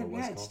called? Yeah, it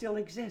called? Still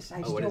exists.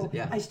 What is it?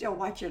 Yeah. I still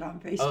watch it on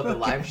Facebook. Oh, the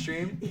live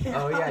stream?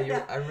 Yeah, oh,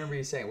 yeah. I remember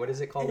you saying. What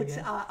is it called it's,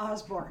 again?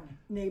 Osborne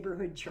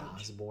Neighborhood Church.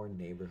 Osborne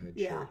Neighborhood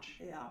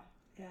Church. Yeah.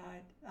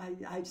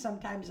 I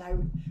sometimes I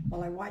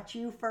watch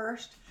you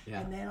first,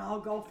 and then I'll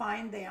go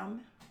find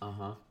them.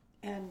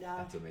 And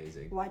that's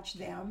amazing. Watch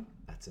them.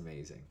 That's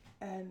amazing.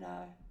 And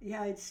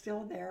it's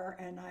still there.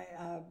 And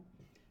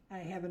I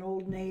have an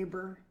old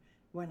neighbor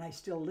when I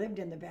still lived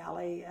in the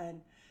valley,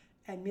 and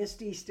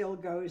Misty still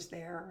goes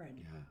there. And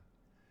yeah.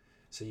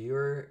 So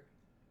you're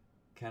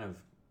kind of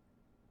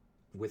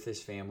with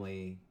this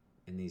family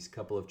in these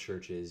couple of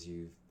churches.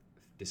 You've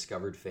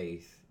discovered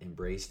faith,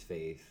 embraced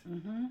faith,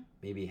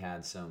 maybe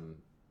had some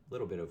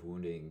little bit of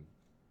wounding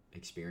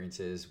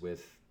experiences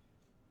with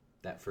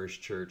that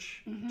first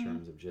church in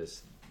terms of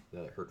just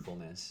the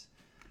hurtfulness.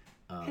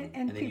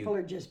 And people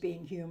are just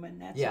being human.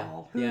 That's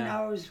all. Who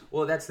knows?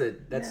 Well, that's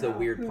the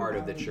weird part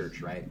of the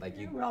church, right? Like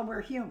well,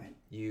 we're human.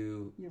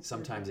 You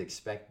sometimes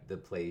expect the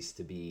place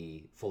to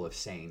be full of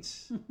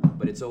saints,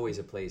 but it's always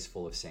a place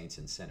full of saints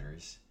and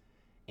sinners.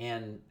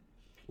 And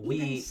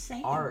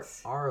our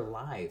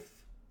life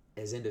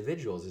as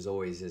individuals is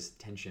always this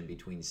tension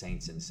between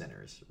saints and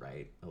sinners,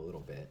 right? A little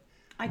bit.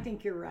 I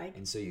think you're right.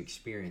 And so you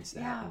experience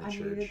that in the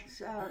church. Mean,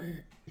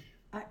 it's,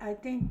 I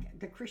think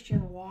the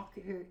Christian walk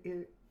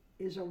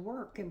is a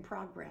work in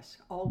progress,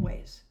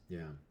 always.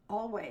 Yeah.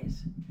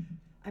 Always.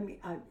 I mean,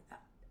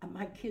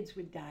 my kids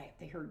would die if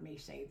they heard me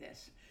say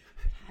this.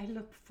 I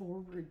look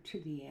forward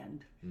to the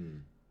end.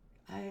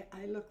 I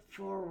look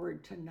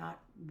forward to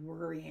not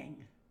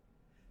worrying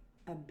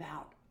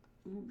about,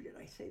 did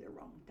I say the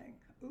wrong thing?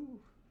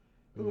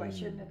 I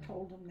shouldn't have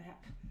told them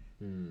that.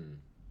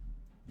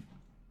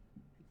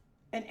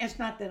 And it's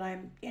not that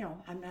I'm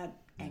not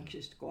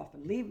anxious to go off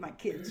and leave my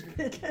kids,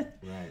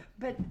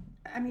 but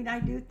I mean, I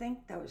do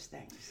think those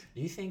things.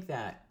 Do you think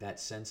that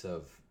sense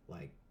of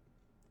like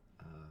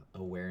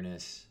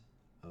awareness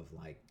of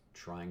like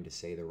trying to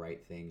say the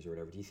right things or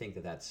whatever, do you think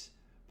that that's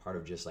part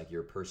of just like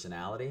your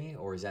personality,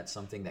 or is that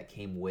something that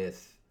came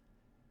with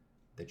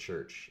the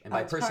church? And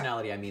by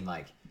personality, I mean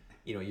like,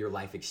 your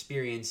life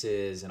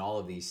experiences and all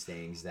of these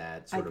things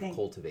that sort of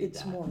cultivate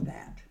it's that. More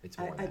that. It's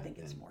more I think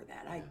it's more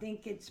that. Yeah. I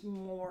think it's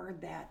more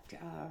that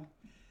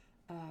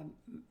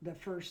the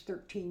first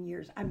 13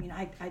 years. I mean,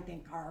 I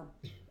think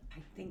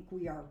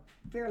we are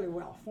fairly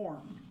well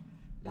formed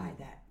by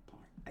that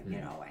point.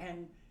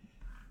 And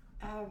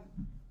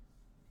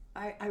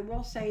I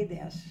will say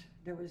this: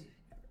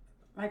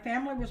 my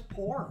family was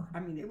poor. I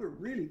mean, they were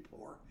really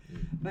poor,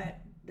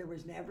 but there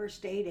was never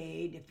state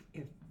aid.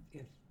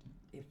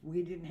 If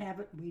we didn't have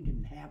it, we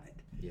didn't have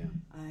it. Yeah.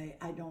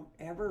 I don't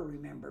ever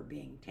remember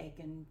being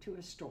taken to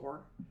a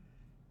store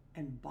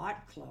and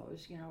bought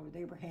clothes.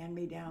 They were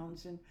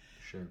hand-me-downs and.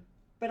 Sure.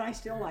 But I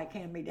still like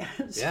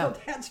hand-me-downs, so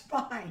that's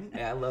fine.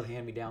 Yeah, I love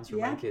hand-me-downs for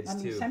my kids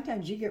too.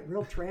 Sometimes you get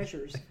real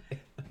treasures,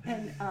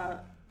 and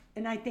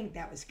I think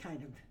that was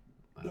kind of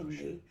in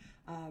me.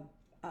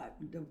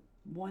 The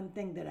one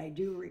thing that I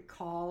do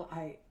recall,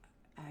 I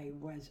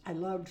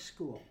loved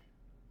school,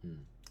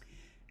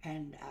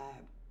 and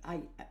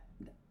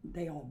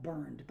they all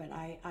burned, but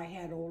I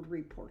had old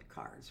report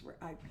cards where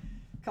a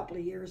couple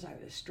of years I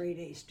was a straight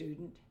A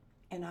student,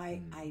 and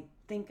I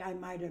think I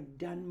might have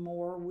done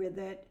more with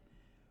it,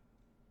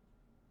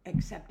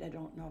 except I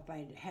don't know if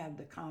I'd have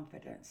the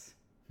confidence,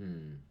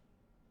 to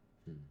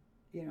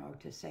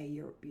say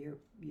you're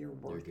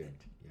worth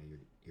it. Yeah,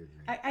 you're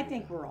great. I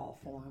think we're all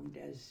formed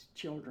as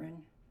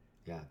children.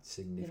 Yeah,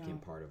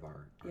 significant part of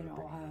our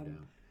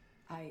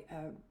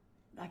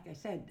like I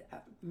said,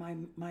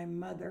 my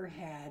mother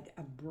had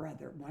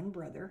one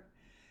brother,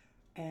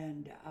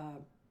 and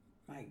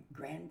my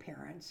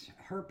grandparents,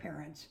 her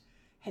parents,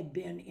 had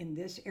been in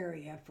this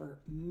area for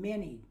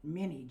many,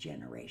 many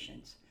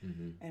generations.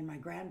 And my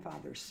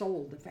grandfather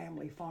sold the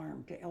family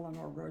farm to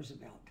Eleanor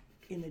Roosevelt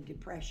in the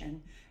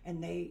Depression,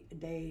 and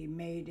they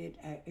made it,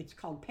 it's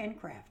called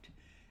Pencraft,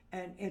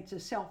 and it's a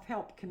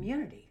self-help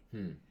community.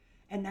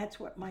 And that's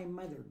what my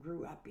mother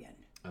grew up in.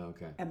 Oh,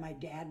 okay. And my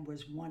dad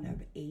was one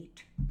of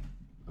 8.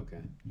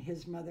 Okay.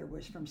 His mother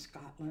was from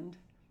Scotland.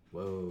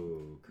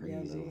 Whoa, crazy. Yeah,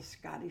 a little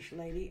Scottish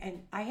lady.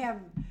 And I have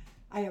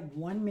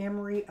one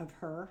memory of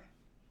her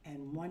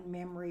and one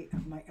memory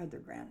of my other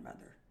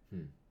grandmother.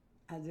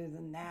 Other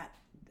than that,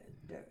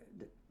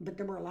 but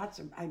there were lots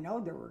of, I know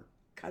there were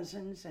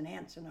cousins and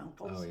aunts and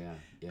uncles. Oh, yeah.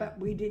 But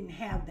we didn't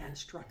have that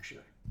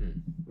structure.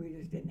 We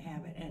just didn't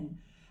have it. And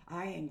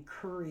I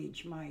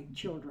encourage my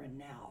children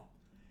now.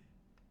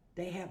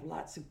 They have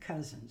lots of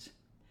cousins,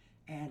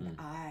 and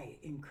I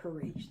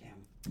encourage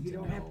them. You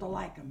don't have to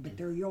like them, but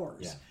they're yours.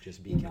 Yeah,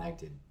 just be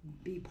connected.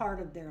 Be part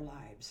of their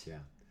lives. Yeah.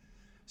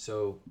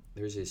 So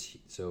there's this.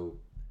 So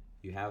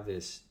you have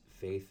this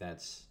faith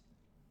that's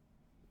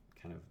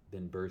kind of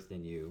been birthed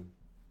in you,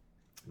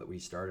 but we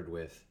started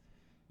with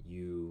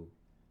you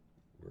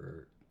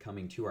were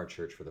coming to our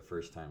church for the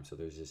first time. So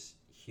there's this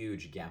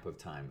huge gap of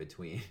time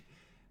between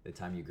the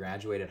time you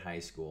graduated high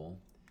school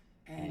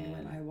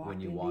and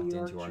when you walked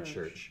into our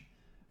church.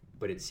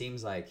 But it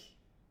seems like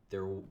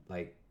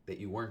that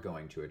you weren't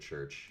going to a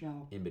church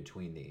in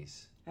between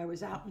these. I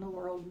was out in the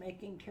world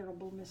making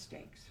terrible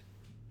mistakes,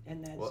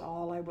 and that's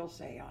all I will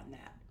say on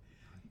that.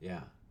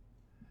 Yeah.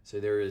 So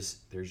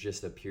there's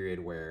just a period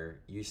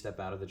where you step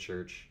out of the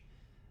church,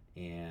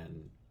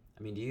 and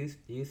I mean,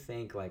 do you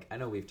think, like, I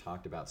know we've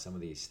talked about some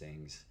of these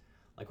things,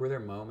 like, were there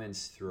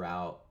moments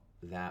throughout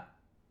that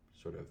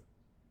sort of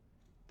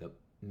the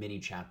many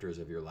chapters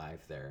of your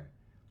life there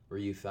where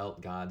you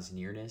felt God's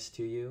nearness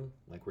to you?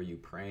 Like, were you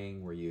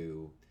praying? Were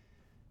you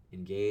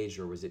engaged?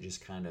 Or was it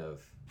just kind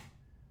of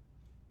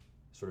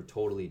sort of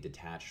totally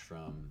detached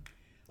from,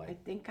 like... I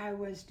think I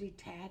was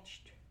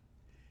detached,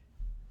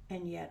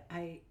 and yet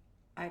I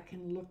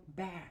can look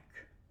back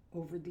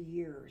over the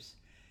years,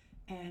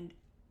 and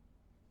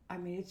I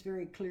mean, it's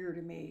very clear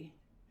to me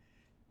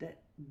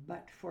that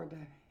but for the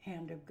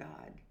hand of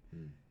God,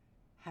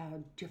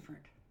 how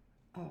different,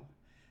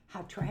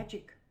 how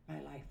tragic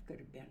my life could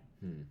have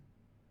been.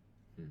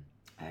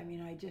 I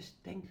mean, I just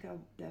think of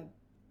the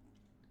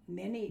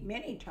many,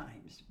 many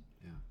times.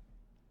 Yeah.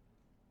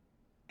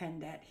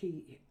 And that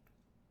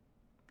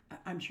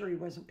I'm sure he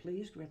wasn't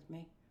pleased with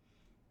me.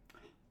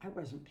 I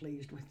wasn't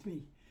pleased with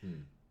me.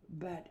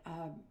 But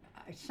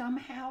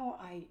somehow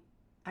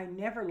I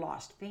never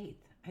lost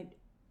faith.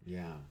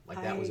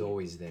 That was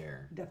always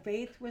there. The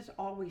faith was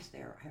always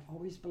there. I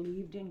always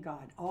believed in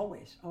God.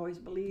 Always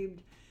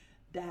believed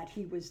that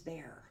he was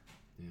there.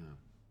 Yeah.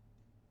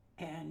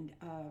 And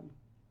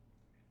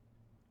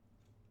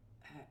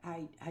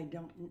I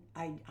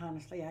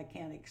honestly, I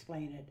can't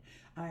explain it.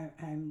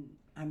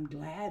 I'm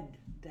glad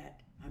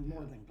that, I'm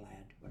more than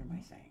glad, what am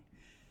I saying?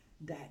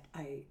 That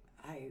I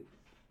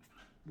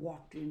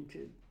walked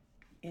into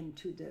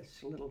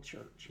this little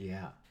church.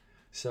 Yeah.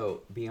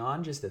 So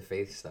beyond just the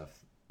faith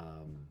stuff,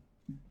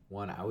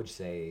 one, I would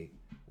say,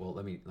 well,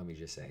 let me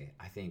just say,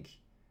 I think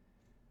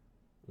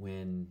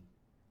when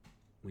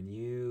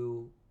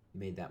you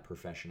made that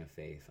profession of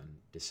faith on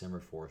December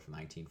 4th,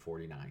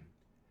 1949,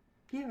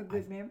 you have a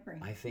good memory.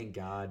 I think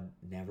God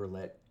never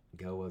let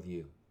go of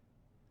you.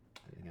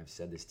 I think I've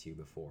said this to you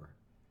before.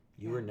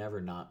 You were never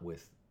not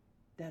with.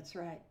 That's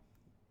right.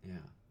 Yeah.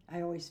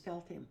 I always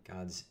felt him.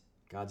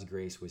 God's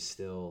grace was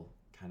still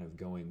kind of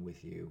going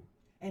with you.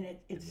 And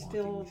it's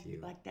still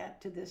like that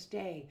to this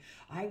day.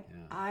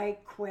 I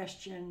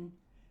question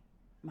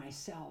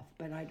myself,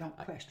 but I don't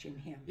question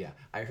him. Yeah.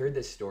 I heard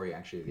this story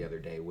actually the other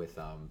day with,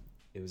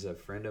 it was a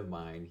friend of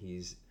mine.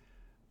 He's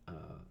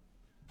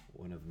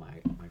one of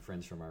my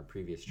friends from our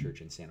previous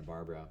church in Santa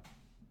Barbara.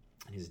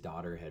 His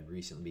daughter had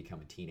recently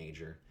become a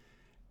teenager.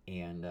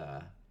 And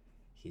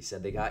he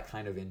said they got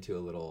kind of into a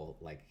little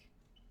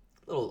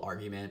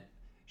argument.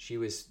 She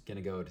needed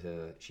to go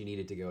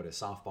to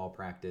softball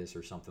practice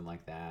or something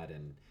like that.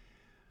 And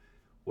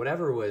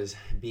whatever was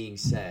being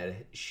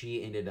said,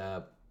 he ended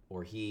up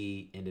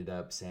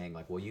saying,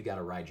 like, well, you got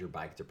to ride your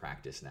bike to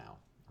practice now,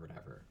 or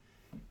whatever.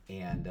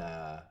 And,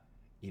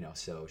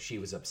 so she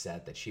was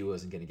upset that she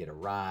wasn't going to get a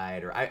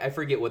ride, or I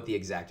forget what the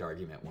exact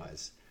argument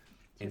was.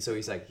 And so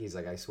he's like,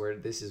 I swear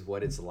this is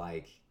what it's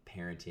like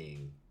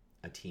parenting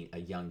a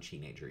young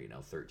teenager,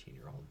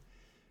 13-year-old.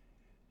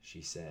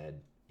 He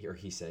said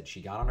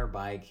she got on her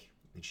bike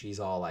and she's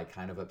all like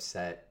kind of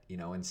upset,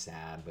 and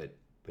sad, but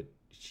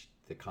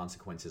the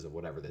consequences of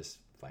whatever this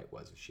fight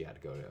was, she had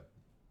to go to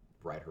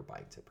ride her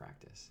bike to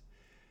practice.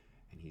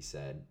 And he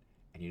said,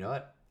 and you know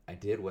what? I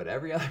did what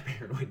every other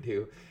parent would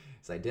do.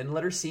 So I didn't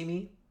let her see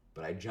me,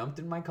 but I jumped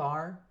in my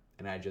car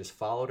and I just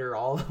followed her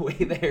all the way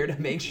there to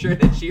make sure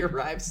that she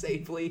arrived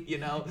safely,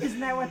 Isn't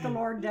that what the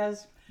Lord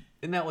does?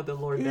 Isn't that what the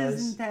Lord does?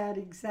 Isn't that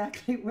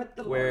exactly what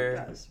the Lord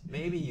does?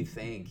 Maybe you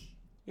think...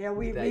 Yeah,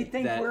 we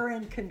think we're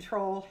in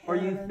control. Or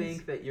you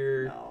think that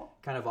you're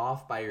kind of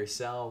off by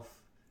yourself.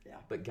 Yeah.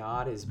 But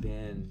God has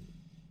been,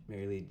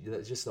 Mary Lee,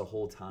 just the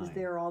whole time. He's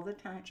there all the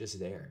time. Just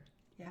there.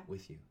 Yeah.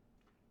 With you.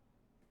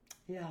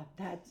 Yeah,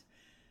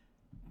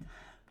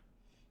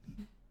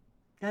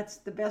 that's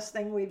the best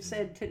thing we've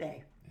said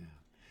today. Yeah.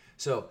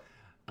 So,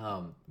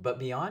 but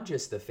beyond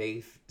just the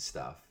faith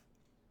stuff,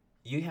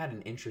 you had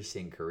an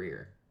interesting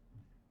career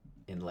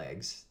in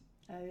legs.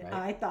 Right?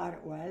 I thought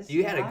it was.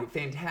 You had a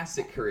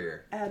fantastic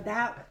career.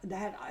 That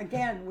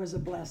again was a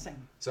blessing.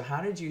 So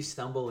how did you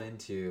stumble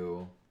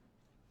into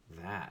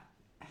that?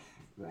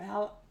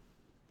 Well,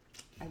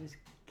 I was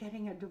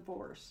getting a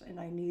divorce and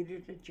I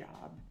needed a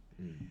job.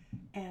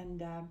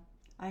 And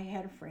I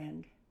had a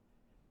friend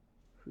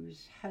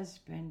whose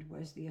husband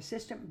was the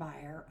assistant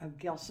buyer of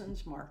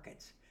Gelson's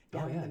Markets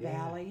down in the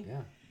valley.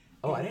 Yeah.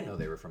 Oh, I didn't know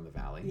they were from the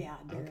valley. Yeah.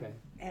 Okay.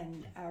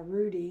 And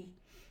Rudy,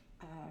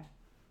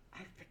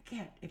 I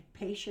forget if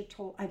Paisha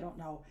told, I don't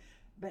know,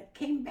 but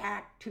came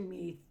back to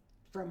me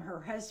from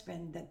her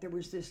husband that there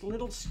was this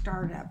little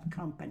startup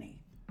company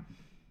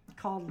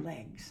called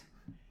Legs.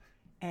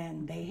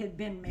 And they had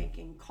been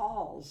making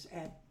calls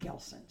at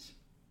Gelson's,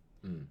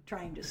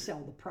 trying to sell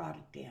the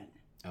product in.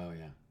 Oh,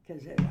 yeah.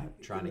 Because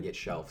trying to get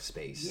shelf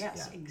space.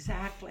 Yes,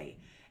 exactly.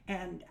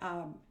 And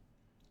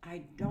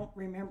I don't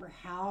remember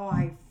how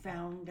I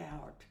found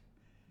out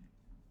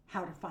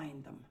how to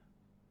find them.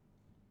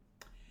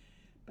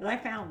 But I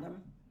found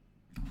them,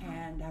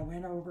 and I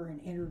went over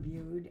and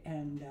interviewed,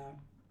 and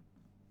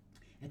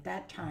at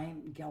that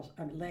time,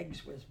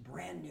 Legs was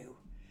brand new,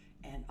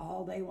 and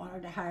all they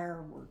wanted to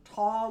hire were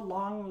tall,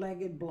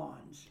 long-legged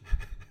blondes.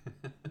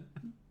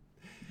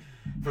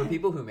 For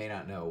people who may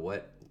not know,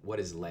 what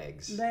is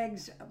Legs?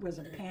 Legs was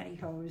a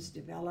pantyhose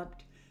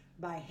developed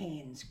by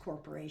Hanes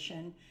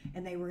Corporation,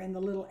 and they were in the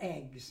little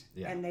eggs,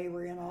 and they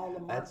were in all the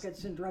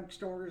markets and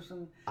drugstores.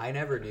 And I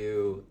never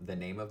knew the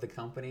name of the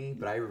company,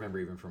 but I remember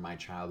even from my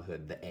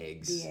childhood the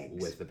eggs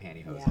with the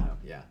pantyhose in them.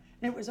 Yeah,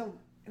 and it was a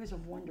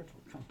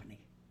wonderful company.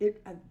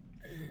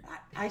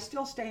 I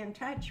still stay in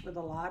touch with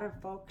a lot of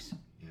folks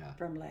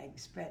from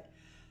Legs, but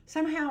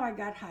somehow I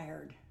got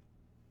hired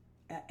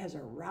as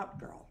a route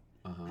girl.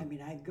 I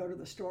mean, I'd go to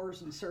the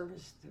stores and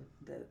service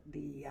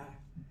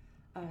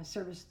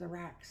service the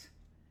racks.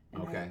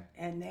 And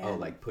and then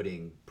like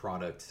putting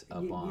product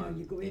up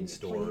you go in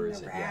stores,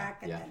 clean the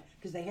rack, and then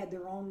because they had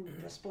their own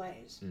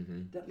displays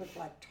that looked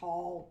like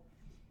tall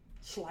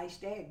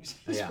sliced eggs.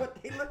 Is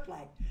what they looked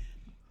like.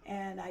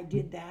 And I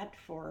did that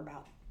for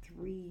about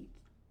three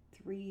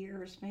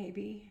years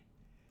maybe.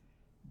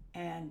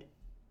 And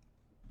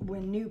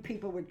when new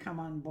people would come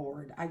on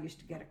board, I used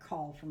to get a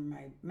call from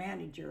my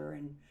manager,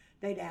 and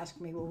they'd ask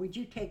me, well, would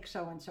you take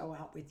so-and-so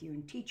out with you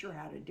and teach her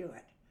how to do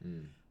it?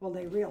 Well,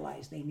 they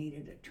realized they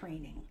needed a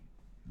training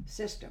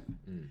system.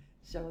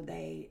 So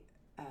they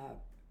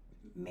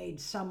made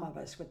some of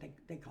us what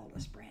they called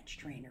us branch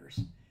trainers.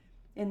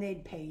 And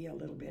they'd pay you a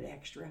little bit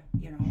extra,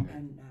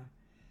 and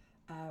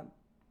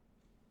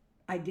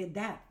I did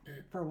that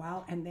for a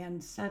while. And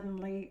then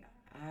suddenly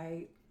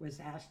I was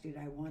asked, did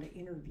I want to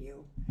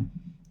interview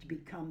to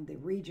become the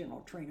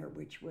regional trainer,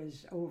 which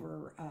was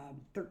over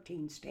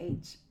 13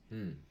 states.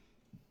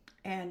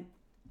 And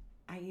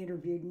I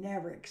interviewed,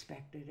 never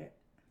expected it.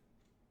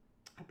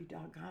 I'd be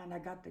doggone, I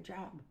got the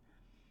job.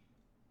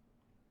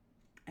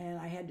 And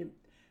I had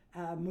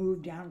to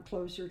move down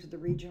closer to the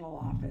regional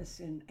office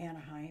in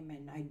Anaheim,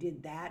 and I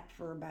did that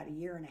for about a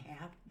year and a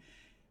half.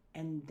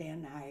 And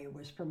then I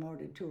was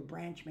promoted to a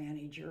branch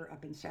manager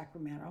up in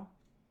Sacramento.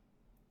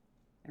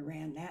 I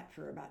ran that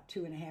for about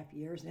 2.5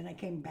 years. Then I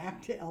came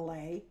back to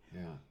LA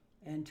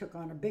and took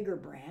on a bigger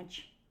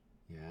branch.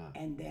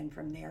 And then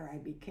from there I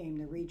became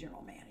the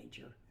regional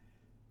manager.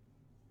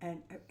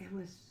 And it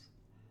was,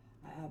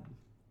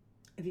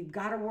 if you've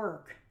got to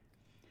work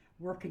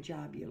a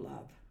job you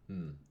love,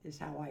 is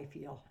how I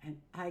feel. And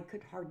I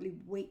could hardly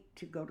wait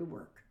to go to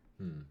work.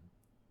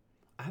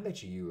 I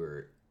bet you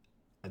were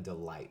a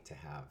delight to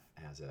have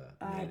as a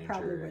manager. I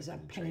probably was a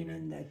pain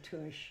in the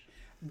tush,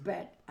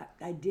 but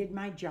I did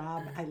my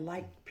job. I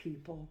liked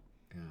people.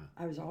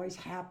 I was always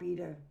happy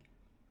to,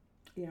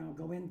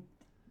 go in.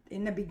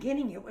 In the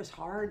beginning, it was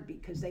hard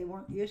because they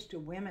weren't used to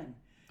women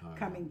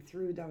coming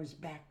through those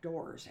back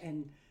doors.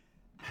 And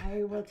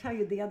I will tell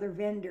you, the other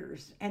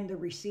vendors and the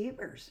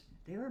receivers,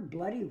 they were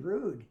bloody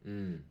rude.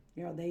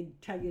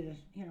 They'd tell you to,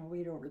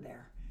 wait over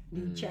there.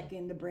 You check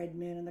in the bread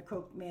men and the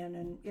Coke men,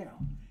 and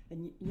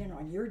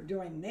and you're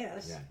doing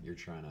this. Yeah, you're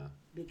trying to,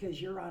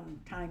 because you're on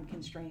time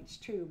constraints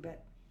too.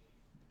 But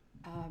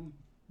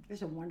it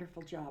was a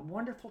wonderful job,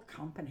 wonderful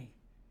company.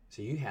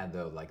 So you had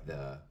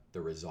the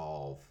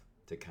resolve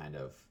to kind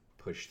of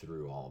push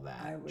through all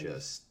that. I was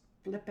just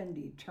flippin'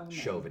 determined.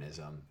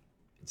 Chauvinism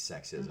and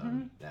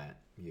sexism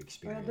that you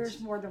experienced. Well, there's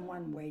more than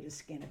one way to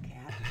skin a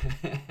cat.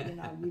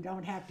 You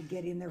don't have to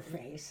get in their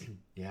face.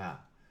 Yeah.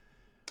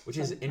 Which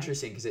is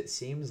interesting because it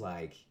seems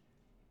like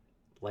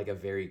a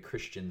very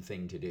Christian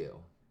thing to do.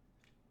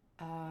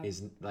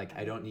 Is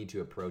I don't need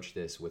to approach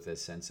this with a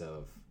sense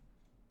of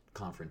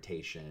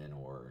confrontation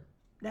or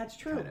that's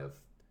true.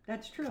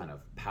 That's true. Kind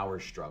of power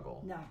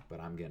struggle. No. But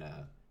I'm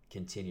gonna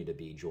continue to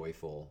be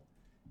joyful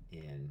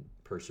and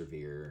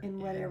persevere in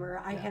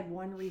whatever. I had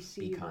one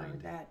receiver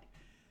that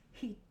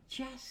he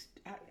just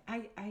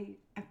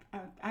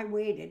I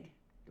waited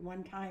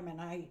one time,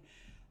 and I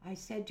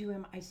said to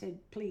him, I said,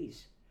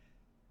 please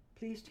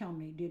tell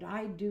me, did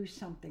I do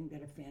something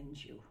that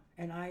offends you?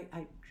 And I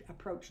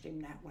approached him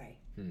that way.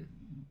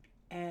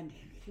 And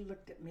he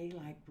looked at me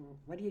like, well,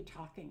 what are you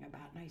talking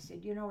about? And I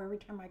said, every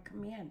time I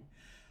come in,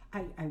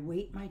 I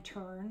wait my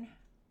turn.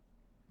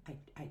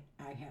 I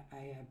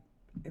have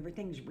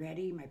everything's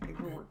ready. My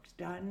paperwork's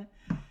done.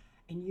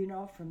 And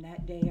from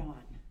that day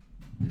on,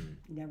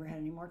 never had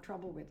any more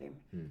trouble with him.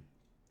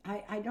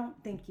 I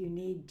don't think you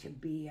need to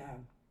be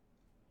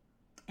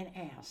an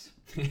ass.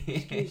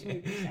 Excuse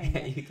me for saying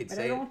that. You could but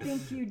say I don't it.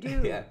 think you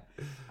do. Yeah.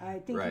 I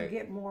think Right. you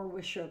get more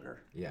with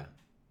sugar. Yeah.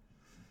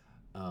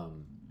 But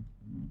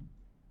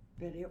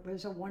it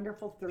was a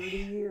wonderful 30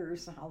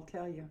 years, I'll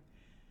tell you.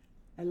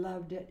 I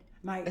loved it.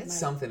 That's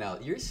something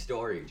else. Your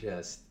story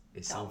just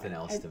is something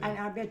else to me. And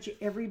I bet you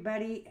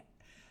everybody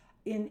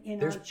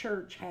in our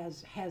church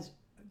has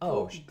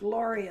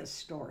glorious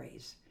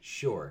stories.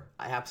 Sure,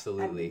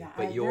 absolutely.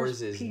 But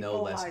yours is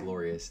no less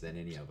glorious than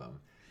any of them.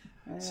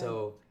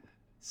 So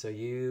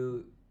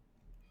you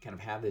kind of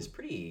have this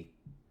pretty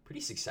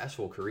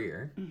successful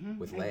career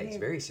with Legs,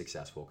 very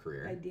successful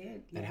career. I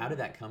did. Yeah. And how did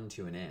that come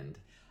to an end?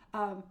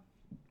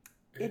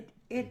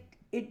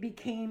 It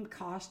became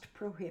cost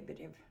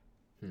prohibitive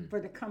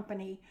for the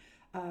company.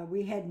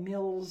 We had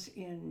mills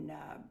in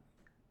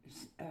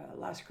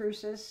Las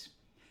Cruces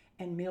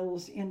and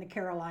mills in the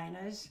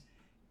Carolinas,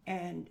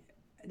 and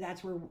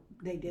that's where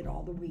they did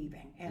all the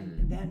weaving.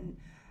 And then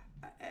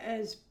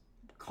as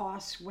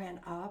costs went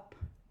up,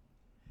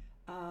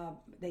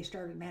 they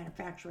started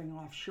manufacturing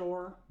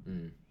offshore.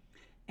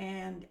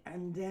 And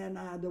then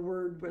the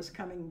word was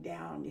coming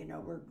down,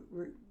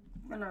 we're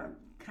going to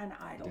kind of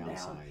idle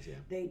down. Yeah.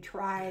 They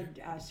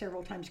tried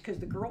several times because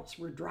the girls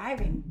were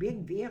driving big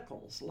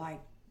vehicles like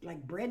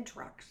bread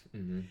trucks.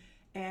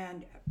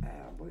 And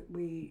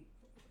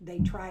they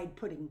tried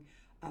putting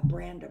a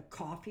brand of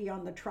coffee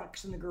on the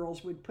trucks, and the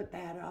girls would put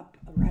that up.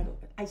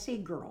 I say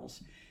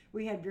girls.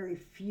 We had very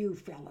few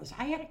fellas.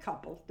 I had a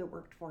couple that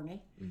worked for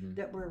me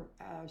that were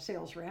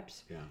sales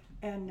reps. Yeah.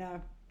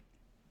 And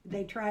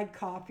they tried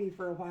coffee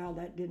for a while.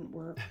 That didn't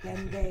work.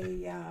 Then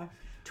they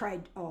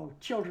tried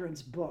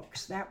children's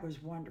books. That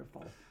was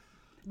wonderful.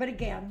 But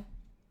again,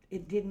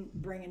 it didn't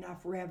bring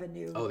enough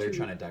revenue. They're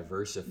trying to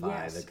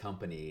diversify the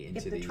company into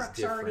if the these truck's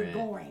different... already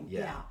going.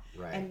 Yeah,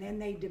 right. And then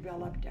they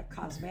developed a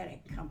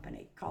cosmetic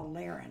company called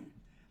Laren.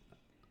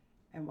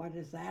 And what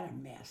is that a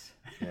mess?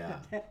 Yeah.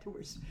 That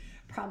was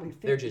probably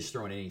 50. They're just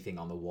throwing anything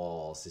on the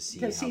walls to see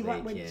how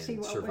they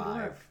can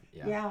survive.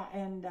 Yeah,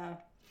 and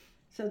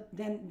so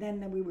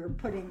then we were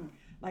putting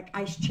like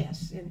ice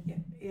chests in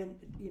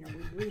we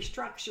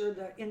restructure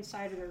the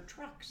inside of their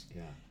trucks.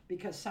 Yeah.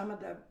 Because some of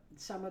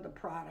the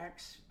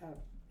products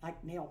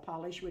like nail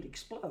polish would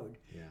explode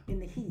Yeah. in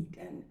the heat,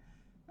 and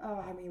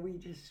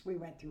we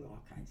went through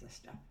all kinds of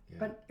stuff. Yeah.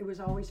 But it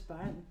was always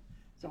fun.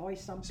 It's always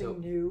something So,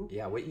 new.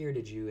 Yeah. What year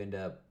did you end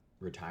up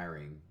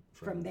retiring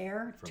From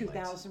there, from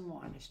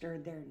 2001. I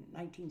started there in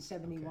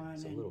 1971.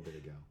 Okay, so a little bit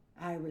ago.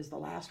 I was the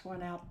last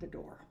one out the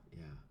door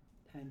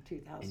Yeah. in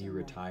 2001. And you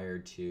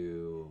retired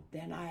to...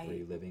 Then where are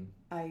you living?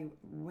 I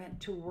went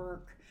to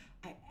work.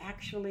 I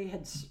actually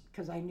had,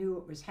 because I knew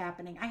it was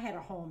happening, I had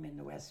a home in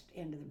the west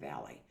end of the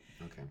valley.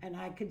 Okay. And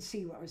I could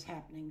see what was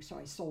happening, so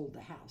I sold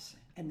the house.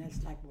 And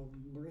it's like, well,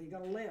 where are you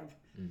going to live?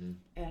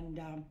 And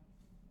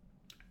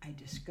I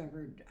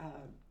discovered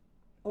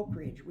Oak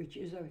Ridge, which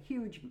is a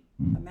huge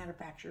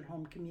manufactured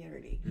home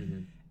community.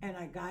 And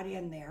I got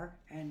in there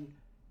and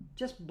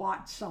just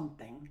bought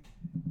something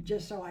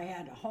just so I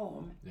had a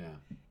home. Yeah.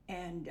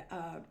 And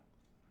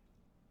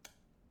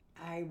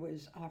I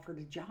was offered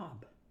a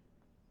job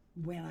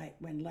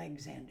when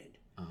Legs ended.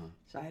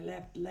 So I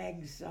left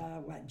Legs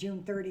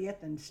June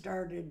 30th and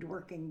started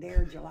working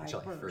there July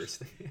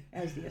 1st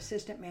as the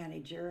assistant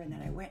manager, and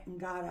then I went and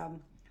got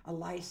a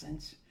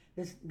license.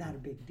 It's not a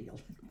big deal.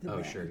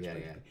 Sure,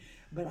 yeah.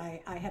 But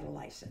I had a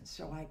license,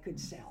 so I could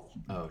sell.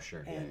 Oh,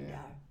 sure, And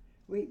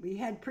we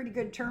had pretty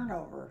good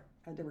turnover.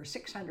 There were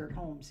 600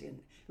 homes it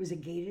was a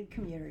gated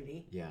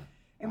community. Yeah.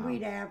 And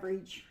we'd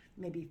average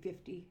maybe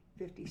 50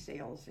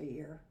 sales a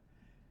year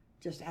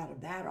just out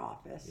of that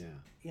office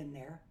in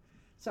there.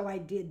 So I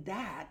did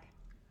that,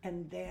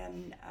 and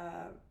then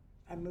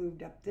I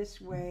moved up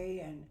this way,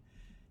 and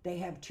they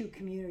have 2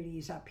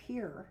 communities up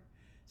here,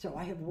 so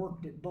I have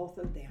worked at both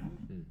of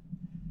them.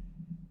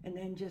 And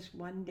then just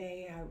one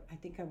day, I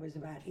think I was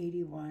about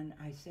 81,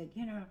 I said,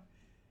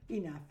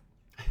 enough.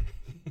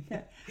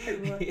 I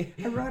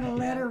wrote a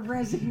letter of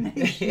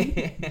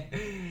resignation.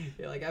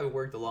 You're like, I've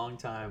worked a long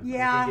time.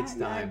 Yeah, I think it's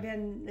time.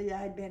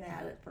 I'd been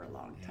at it for a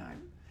long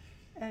time.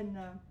 And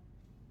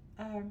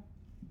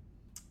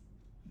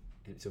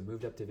so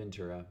moved up to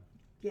Ventura.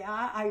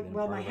 Yeah,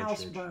 my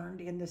house burned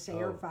in the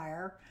Sayre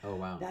fire. Oh,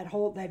 wow.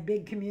 That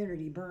big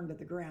community burned to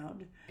the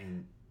ground.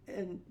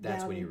 And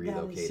that's when you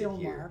relocated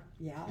here.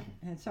 Yeah.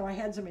 And so I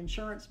had some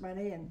insurance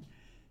money and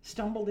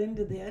stumbled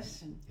into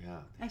this, and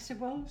I said,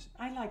 well,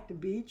 I like the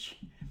beach.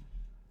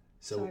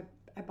 So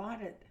I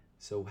bought it.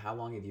 So how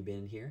long have you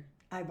been here?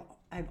 I've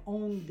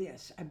owned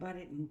this. I bought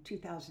it in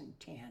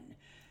 2010.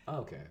 Oh,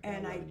 okay.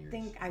 And I 11 years.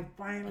 think I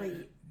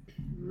finally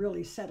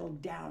really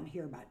settled down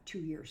here about 2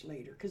 years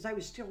later, because I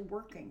was still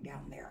working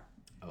down there.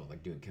 Oh,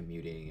 like doing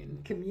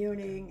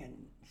commuting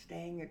and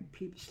staying at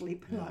people,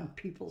 sleeping on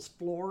people's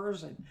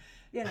floors, and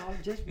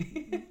just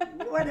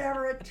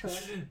whatever it took.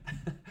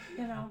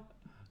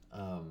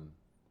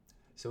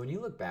 So when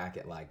you look back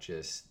at like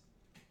just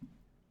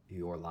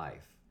your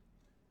life,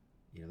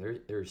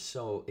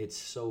 it's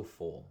so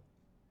full.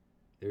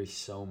 there's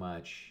so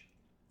much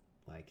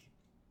like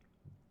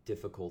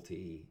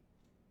difficulty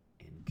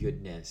and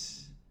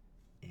goodness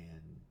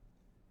and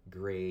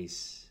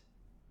grace.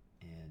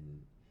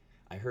 And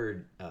I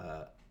heard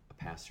a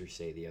pastor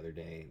say the other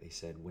day, they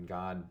said when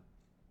God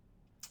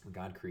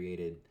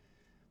created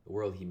the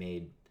world, he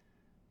made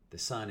the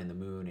sun and the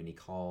moon, and he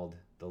called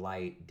the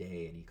light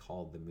day, and he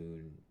called the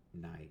moon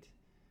night,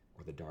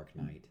 or the dark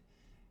night.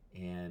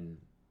 And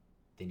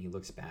then he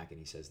looks back and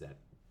he says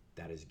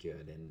that is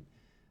good. And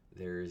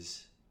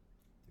there's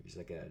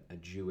like a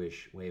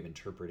Jewish way of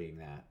interpreting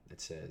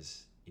that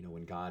says,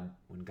 when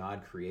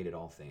God created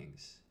all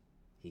things,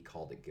 he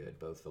called it good,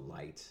 both the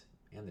light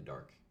and the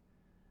dark,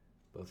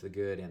 both the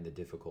good and the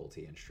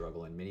difficulty and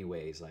struggle. In many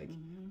ways, like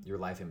your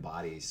life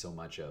embodies so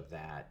much of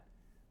that,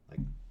 like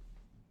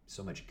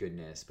so much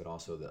goodness, but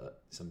also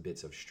some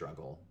bits of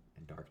struggle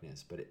and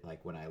darkness. But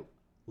when I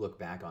look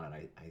back on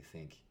it, I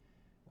think,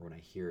 or when I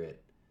hear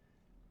it,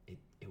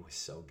 it was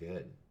so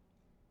good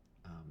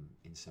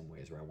in some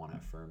ways, where I want to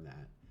affirm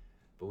that.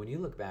 But when you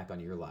look back on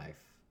your life,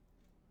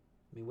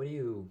 I mean, what do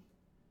you,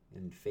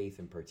 in faith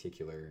in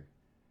particular,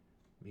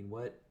 I mean,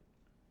 what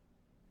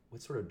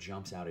sort of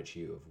jumps out at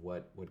you of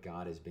what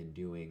God has been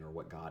doing, or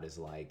what God is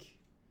like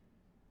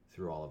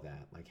through all of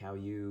that? Like how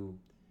you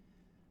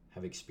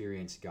have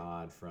experienced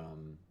God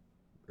from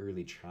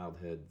early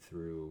childhood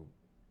through,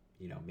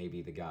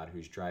 maybe the God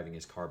who's driving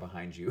his car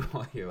behind you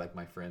while you're like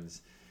my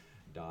friend's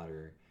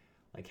daughter.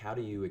 Like, how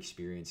do you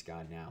experience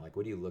God now? Like,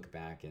 what do you look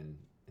back and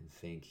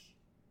think,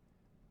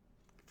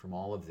 from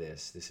all of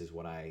this is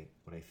what I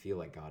feel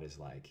like God is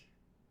like?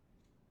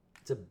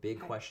 It's a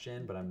big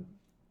question, but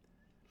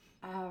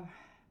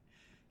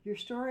your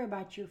story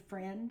about your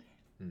friend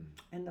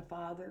and the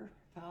father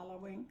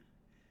following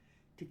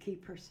to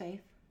keep her safe,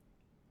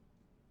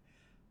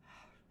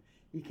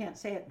 you can't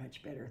say it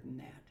much better than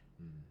that.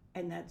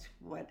 And that's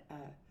what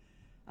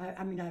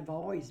I'm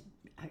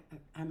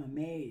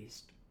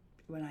amazed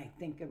when I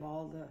think of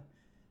all the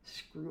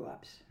screw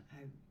ups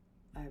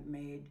I've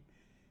made,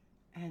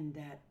 and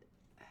that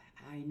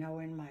I know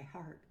in my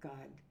heart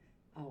God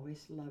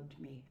always loved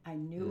me. I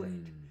knew it.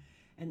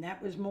 And that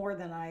was more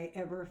than I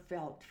ever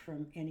felt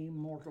from any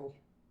mortal.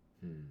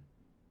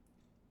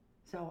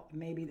 So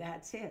maybe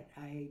that's it.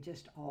 I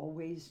just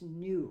always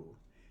knew.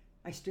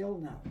 I still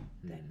know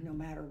that no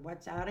matter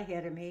what's out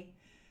ahead of me,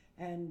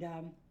 and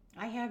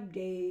I have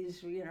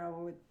days,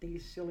 with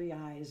these silly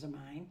eyes of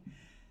mine,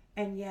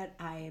 and yet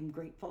I am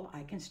grateful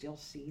I can still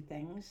see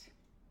things.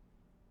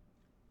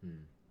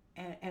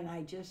 And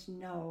I just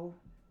know,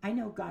 I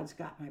know God's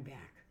got my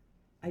back.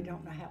 I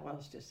don't know how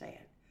else to say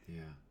it.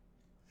 Yeah.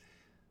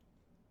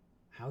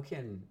 How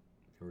can,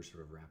 we're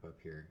sort of wrap up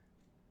here,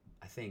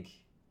 I think,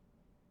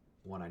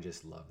 one, I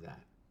just love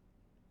that.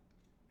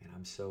 And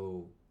I'm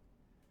so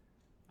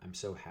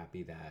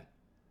happy that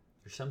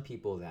there's some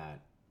people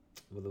that,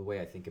 well, the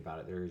way I think about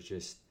it,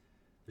 there's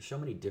so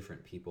many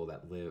different people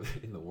that live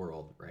in the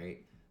world,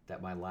 right?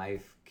 That my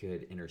life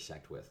could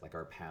intersect with, like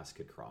our paths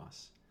could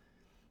cross.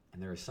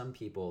 And there are some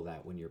people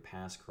that when your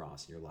paths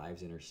cross and your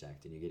lives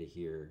intersect, and you get to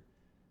hear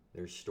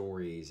their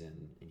stories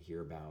and hear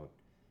about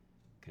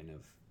kind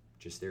of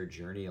just their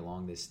journey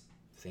along this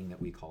thing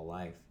that we call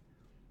life,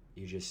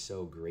 you're just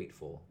so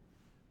grateful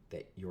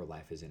that your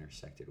life is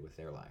intersected with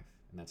their life.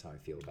 And that's how I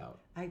feel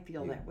about I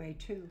feel that way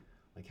too.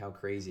 Like, how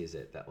crazy is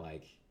it that,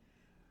 like,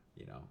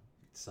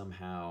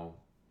 somehow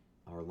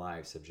our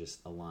lives have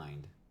just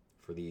aligned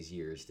for these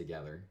years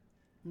together,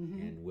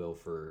 and will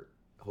for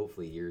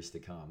hopefully years to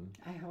come.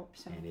 I hope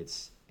so. And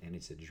it's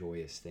a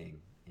joyous thing.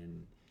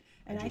 And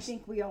I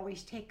think we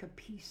always take a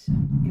piece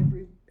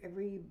of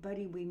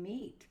everybody we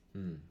meet.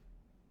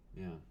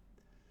 Yeah.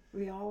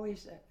 We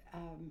always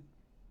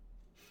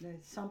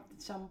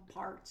some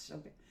parts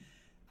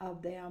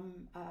of them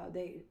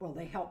they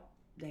help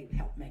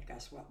make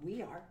us what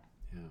we are.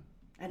 Yeah.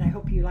 And I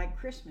hope you like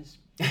Christmas.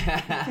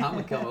 I'm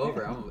gonna come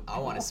over. I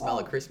want to smell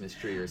a Christmas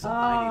tree or some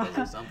pine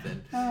needles or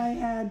something. I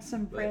had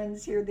some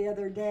friends here the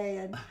other day,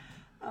 and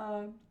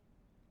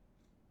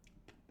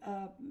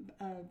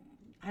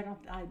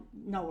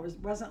it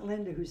wasn't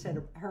Linda who said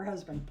it, her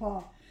husband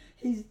Paul.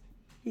 He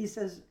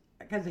says,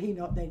 because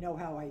they know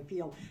how I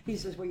feel. He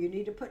says, well, you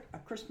need to put a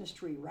Christmas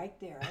tree right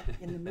there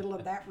in the middle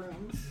of that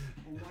room,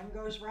 and one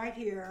goes right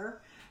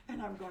here. And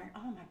I'm going,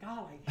 oh my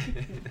golly.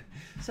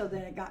 So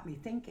then it got me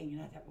thinking,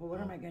 and I thought, well, what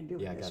am I going to do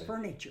with this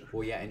furniture?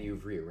 Well, yeah, and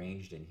you've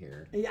rearranged in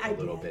here a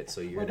little bit, so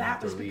you're going to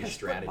have to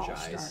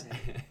re-strategize.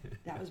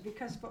 That was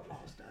because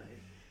football started,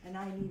 and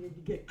I needed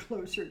to get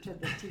closer to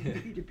the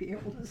TV to be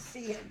able to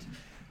see it.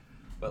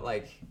 But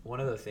like, one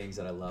of the things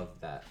that I love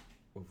that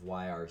of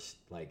why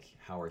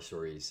how our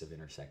stories have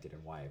intersected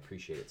and why I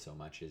appreciate it so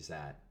much is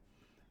that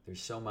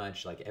there's so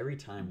much, like, every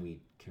time we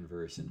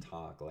converse and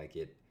talk, like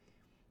it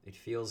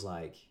feels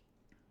like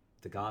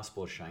the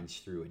gospel shines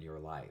through in your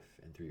life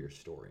and through your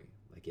story.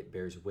 Like, it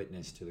bears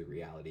witness to the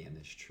reality and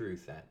this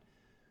truth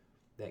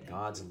that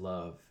God's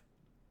love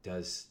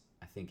does,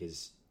 I think,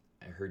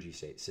 I heard you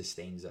say, it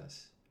sustains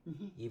us,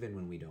 even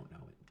when we don't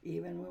know it.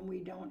 Even when we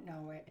don't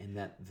know it. And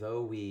that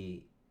though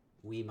we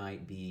we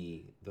might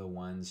be the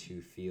ones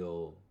who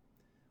feel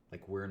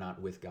like we're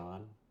not with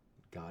God,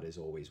 God is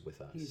always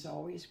with us. He's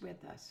always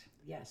with us.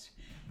 Yes.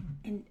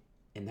 And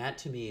that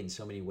to me in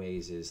so many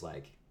ways is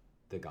like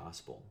the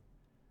gospel.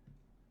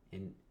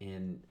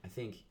 And I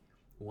think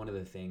one of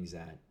the things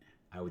that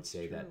I would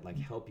say that like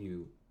not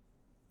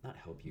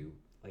help you,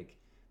 like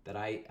that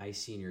I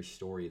see in your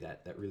story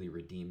that really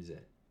redeems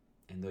it.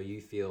 And though you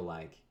feel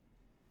like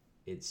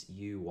it's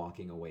you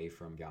walking away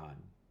from God,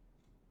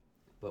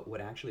 but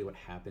what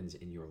happens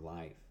in your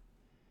life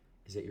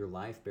is that your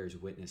life bears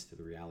witness to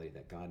the reality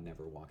that God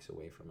never walks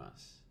away from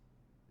us,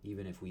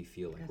 even if we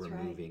feel like we're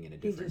moving in a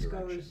different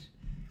direction.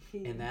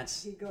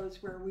 He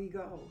goes where we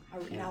go.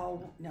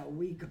 No,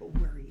 we go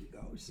where he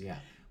goes. Yeah,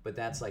 but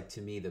that's like,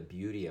 to me, the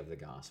beauty of the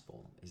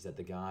gospel is that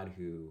the God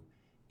who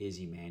is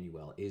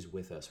Emmanuel is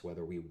with us,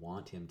 whether we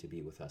want him to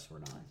be with us or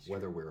not,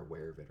 whether we're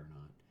aware of it or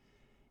not.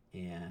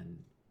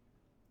 And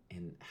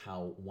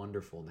how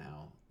wonderful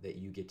now that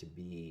you get to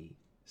be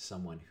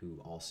someone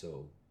who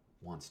also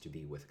wants to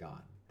be with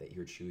God, that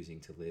you're choosing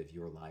to live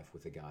your life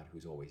with a God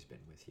who's always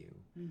been with you.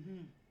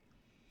 Mm-hmm.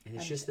 And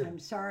it's I'm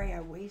sorry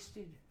I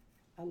wasted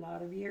a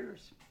lot of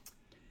years.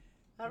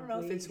 I don't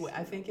know if it's,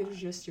 I think it was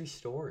just your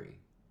story,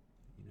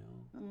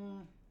 you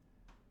know?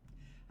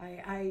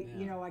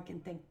 You know, I can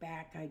think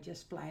back, I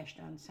just flashed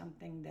on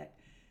something that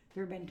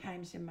there have been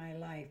times in my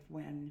life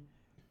when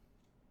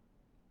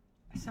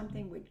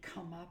something would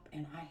come up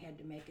and I had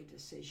to make a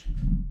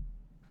decision,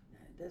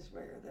 this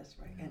way or this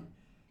way. Yeah. And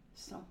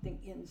something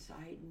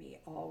inside me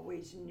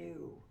always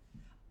knew,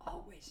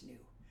 you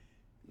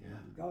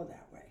go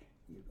that way,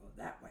 you go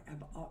that way.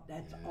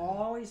 That's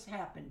always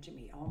happened to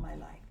me all my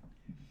life.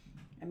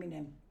 I mean,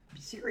 and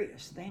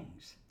serious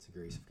things. It's the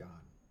grace of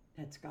God.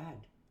 That's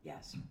God,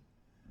 yes.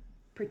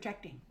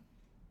 Protecting.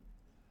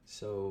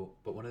 So,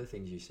 but one of the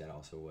things you said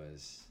also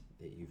was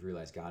that you've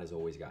realized God has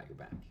always got your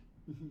back.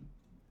 Mm-hmm.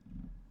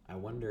 I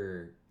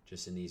wonder,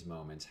 just in these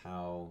moments,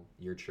 how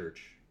your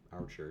church,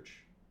 our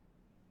church,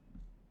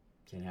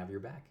 can have your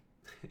back.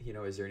 You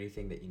know, is there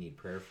anything that you need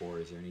prayer for?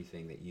 Is there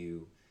anything that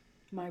you...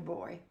 My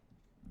boy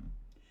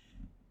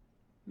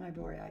I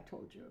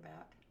told you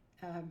about.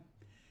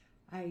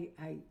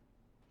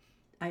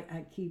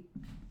 I keep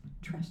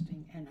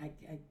trusting, and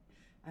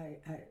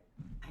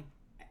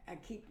I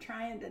keep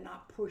trying to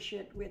not push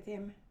it with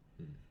him.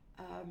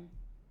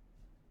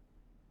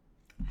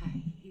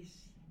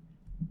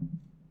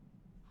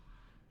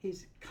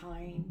 He's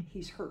kind.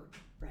 He's hurt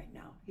right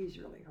now. He's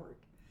really hurt.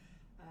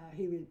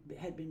 He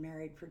had been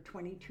married for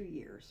 22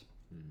 years.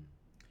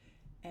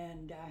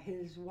 And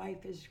his wife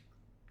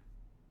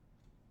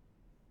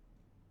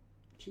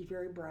she's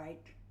very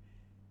bright.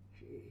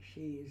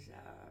 She's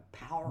a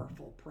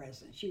powerful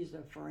presence. She's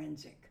a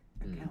forensic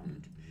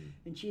accountant.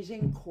 Mm-hmm. And she's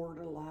in court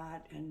a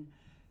lot. And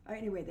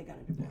anyway, they got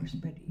a divorce,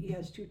 but he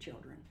has 2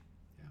 children.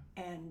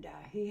 Yeah. And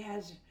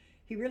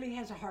he really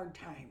has a hard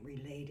time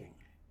relating.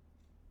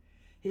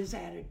 His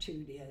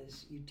attitude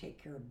is, you take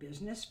care of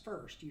business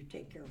first. You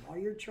take care of all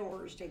your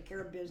chores, take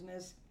care of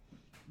business.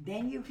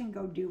 Then you can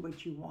go do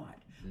what you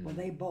want. Well,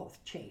 they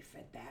both chafe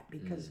at that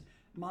because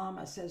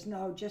Mama says,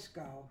 no, just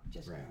go,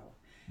 go.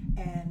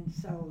 And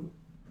so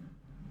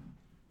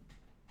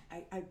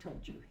I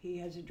told you, he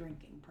has a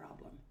drinking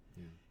problem.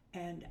 Yeah.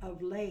 And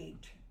of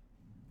late,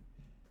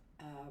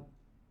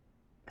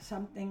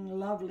 something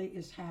lovely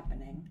is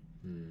happening.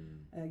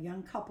 A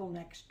young couple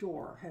next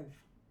door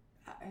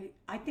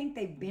I think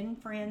they've been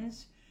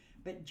friends,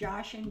 but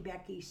Josh and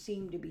Becky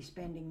seem to be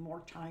spending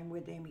more time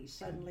with him. He's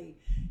suddenly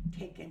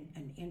taken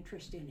an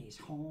interest in his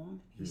home.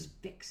 He's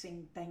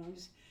fixing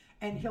things.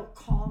 And he'll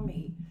call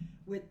me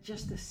with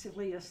just the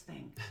silliest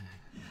thing.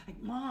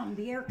 Like, Mom,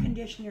 the air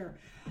conditioner,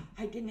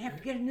 I didn't have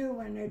to get a new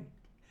one.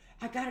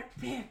 I got it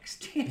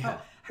fixed. You know?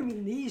 Yeah. I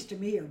mean, these to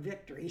me are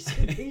victories.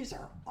 These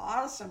are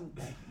awesome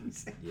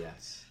things.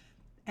 Yes.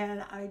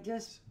 And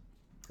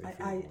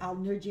I'll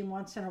nudge him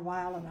once in a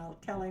while, and I'll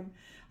tell him,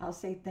 I'll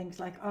say things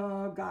like,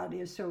 oh, God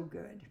is so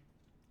good.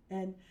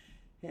 And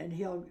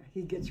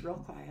he gets real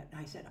quiet. And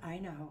I said, I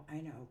know,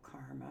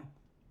 karma.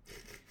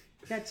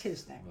 That's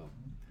his thing. Well,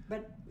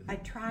 but I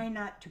try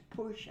not to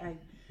push.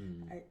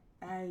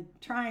 I'm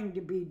trying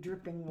to be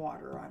dripping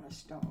water on a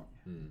stone.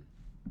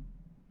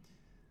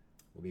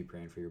 We'll be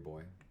praying for your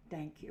boy.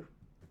 Thank you.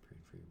 We're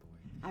praying for your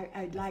boy.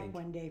 I'd like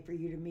one day for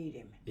you to meet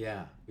him.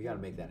 Yeah, we got to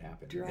make that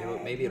happen.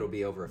 Maybe it'll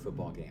be over a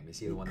football game. Is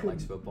he the one that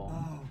likes football?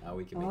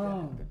 We can make that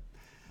happen.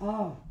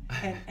 Oh,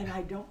 and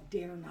I don't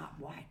dare not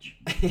watch.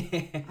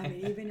 I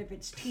mean, even if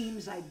it's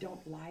teams I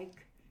don't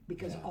like,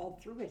 because all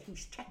through it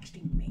he's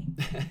texting me.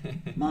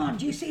 Mom,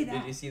 do you see that?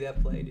 Did you see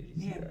that play? Did you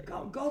see that?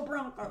 Go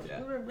Broncos. Yeah.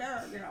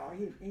 You know,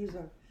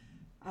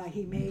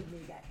 he made me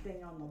that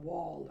thing on the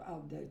wall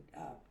of the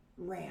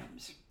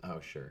Rams.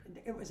 Oh, sure.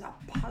 It was a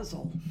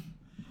puzzle.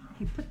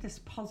 He put this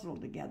puzzle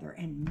together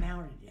and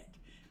mounted it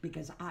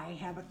because I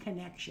have a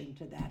connection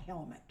to that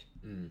helmet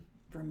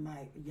from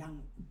my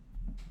young...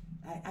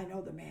 I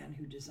know the man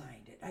who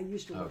designed it. I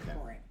used to work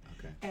for him.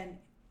 Okay. And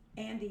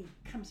Andy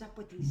comes up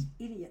with these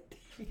idiot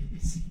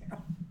things. You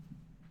know?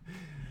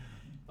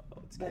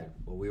 Oh, it's good.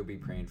 Well, we'll be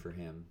praying for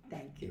him.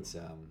 Thank you. It's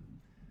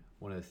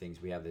one of the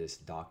things, we have this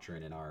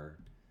doctrine in our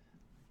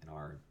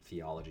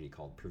theology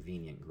called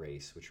prevenient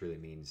grace, which really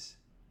means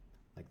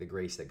like the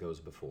grace that goes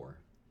before.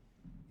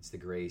 It's the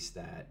grace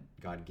that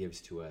God gives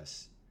to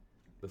us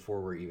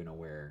before we're even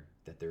aware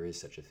that there is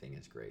such a thing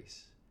as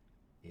grace.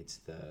 It's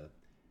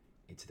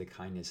the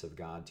kindness of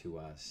God to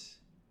us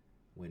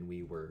when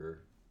we were,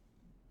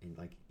 and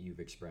like you've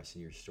expressed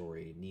in your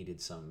story, needed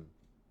some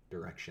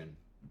direction.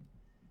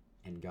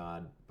 And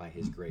God, by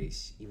his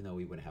grace, even though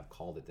we wouldn't have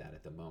called it that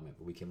at the moment,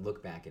 but we can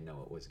look back and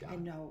know it was God. I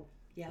know,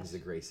 yes. It was the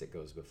grace that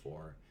goes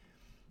before.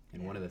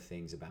 And one of the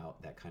things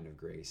about that kind of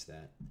grace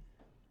that,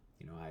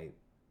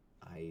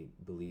 I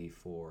believe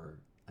for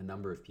a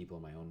number of people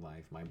in my own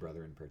life, my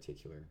brother in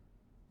particular,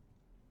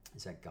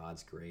 is that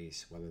God's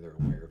grace, whether they're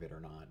aware of it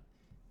or not,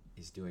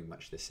 is doing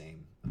much the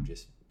same of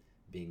just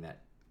being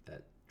that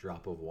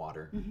drop of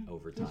water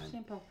over time. It's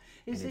simple.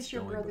 Is this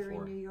your brother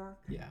in New York?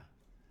 Yeah.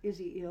 Is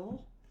he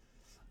ill?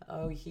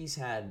 Oh, he's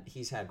had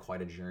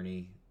quite a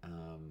journey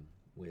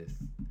with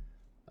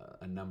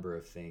a number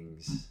of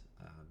things,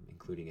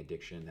 including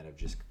addiction, that have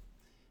just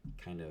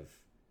kind of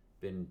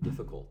been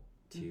difficult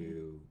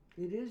to.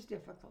 It is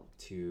difficult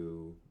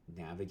to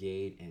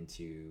navigate and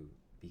to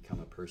become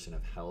a person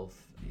of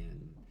health,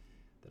 and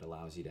that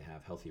allows you to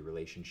have healthy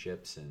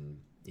relationships and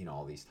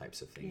all these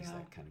types of things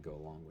that kind of go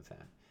along with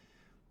that.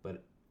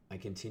 But I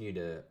continue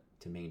to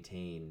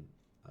maintain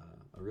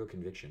a real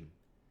conviction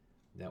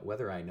that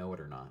whether I know it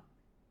or not,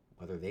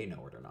 whether they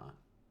know it or not,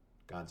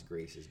 God's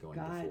grace is going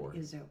before. God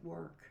is at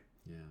work.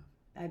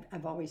 Yeah.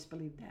 I've always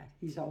believed that.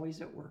 He's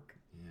always at work.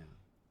 Yeah.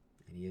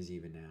 And he is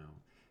even now.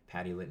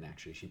 Patty Litton,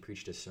 actually, she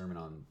preached a sermon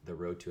on the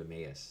road to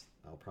Emmaus.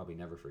 I'll probably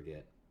never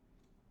forget.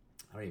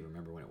 I don't even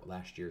remember when it was,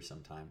 last year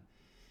sometime.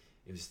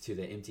 It was to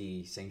the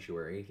empty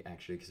sanctuary,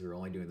 actually, because we were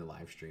only doing the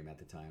live stream at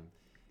the time.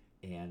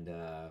 And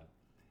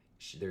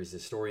there's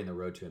this story in the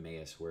road to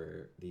Emmaus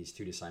where these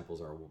two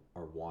disciples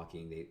are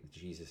walking.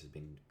 Jesus has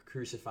been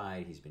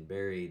crucified. He's been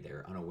buried.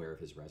 They're unaware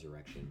of his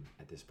resurrection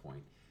at this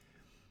point.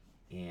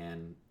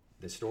 And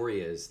the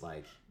story is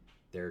like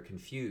they're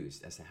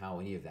confused as to how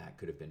any of that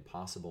could have been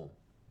possible.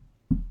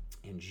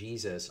 And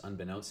Jesus,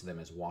 unbeknownst to them,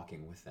 is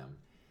walking with them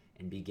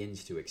and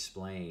begins to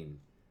explain,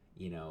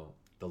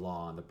 the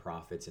law and the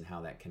prophets and how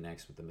that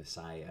connects with the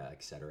Messiah,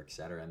 et cetera, et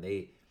cetera. And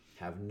they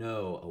have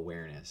no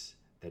awareness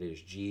that it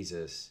is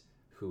Jesus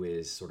who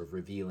is sort of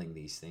revealing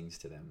these things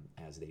to them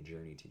as they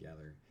journey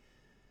together.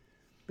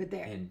 But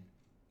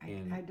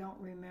I don't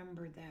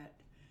remember that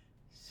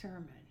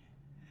sermon.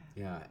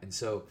 Yeah, and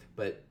so,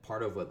 but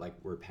part of what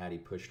where Patty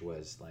pushed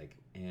was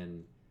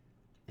and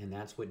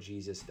that's what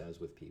Jesus does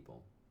with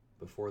people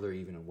before they're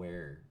even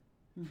aware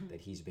that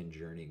he's been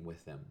journeying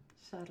with them.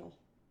 Subtle.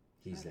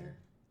 He's there,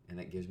 and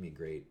that gives me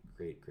great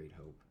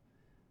hope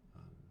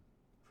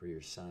for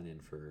your son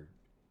and for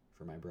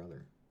my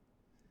brother.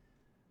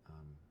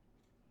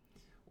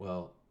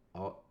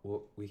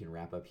 We can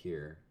wrap up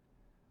here,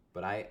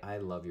 but I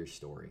love your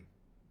story,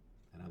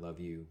 and I love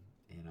you,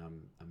 and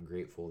I'm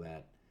grateful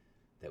that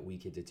we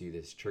get to do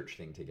this church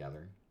thing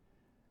together,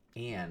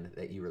 and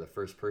that you were the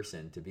first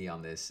person to be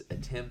on this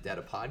attempt at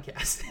a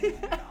podcast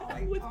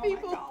with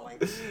people.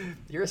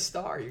 You're a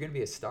star. You're going to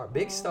be a star.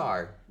 Big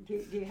star.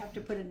 Do you have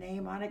to put a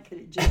name on it? Could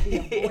it just be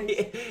a voice?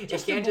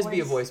 It can't just be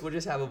a voice. We'll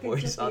just have a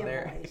voice on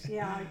there. Voice.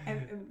 Yeah,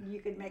 and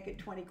you could make it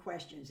 20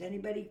 questions.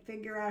 Anybody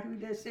figure out who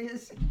this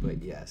is?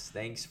 But yes,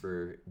 thanks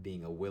for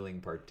being a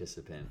willing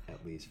participant,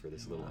 at least for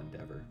this little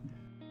endeavor.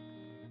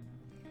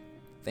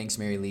 Thanks,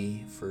 Mary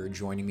Lee, for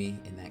joining me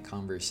in that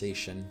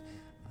conversation.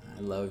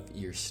 I love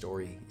your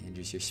story and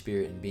just your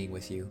spirit and being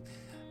with you.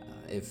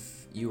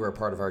 If you are a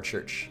part of our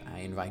church, I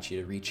invite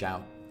you to reach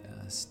out,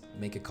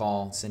 make a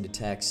call, send a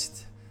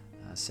text,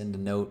 send a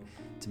note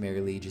to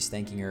Mary Lee, just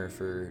thanking her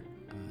for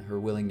her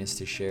willingness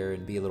to share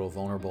and be a little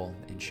vulnerable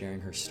in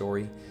sharing her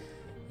story.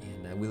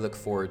 And we look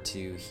forward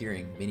to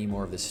hearing many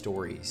more of the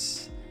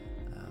stories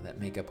that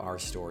make up our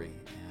story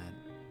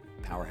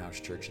at Powerhouse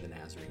Church of the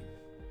Nazarene.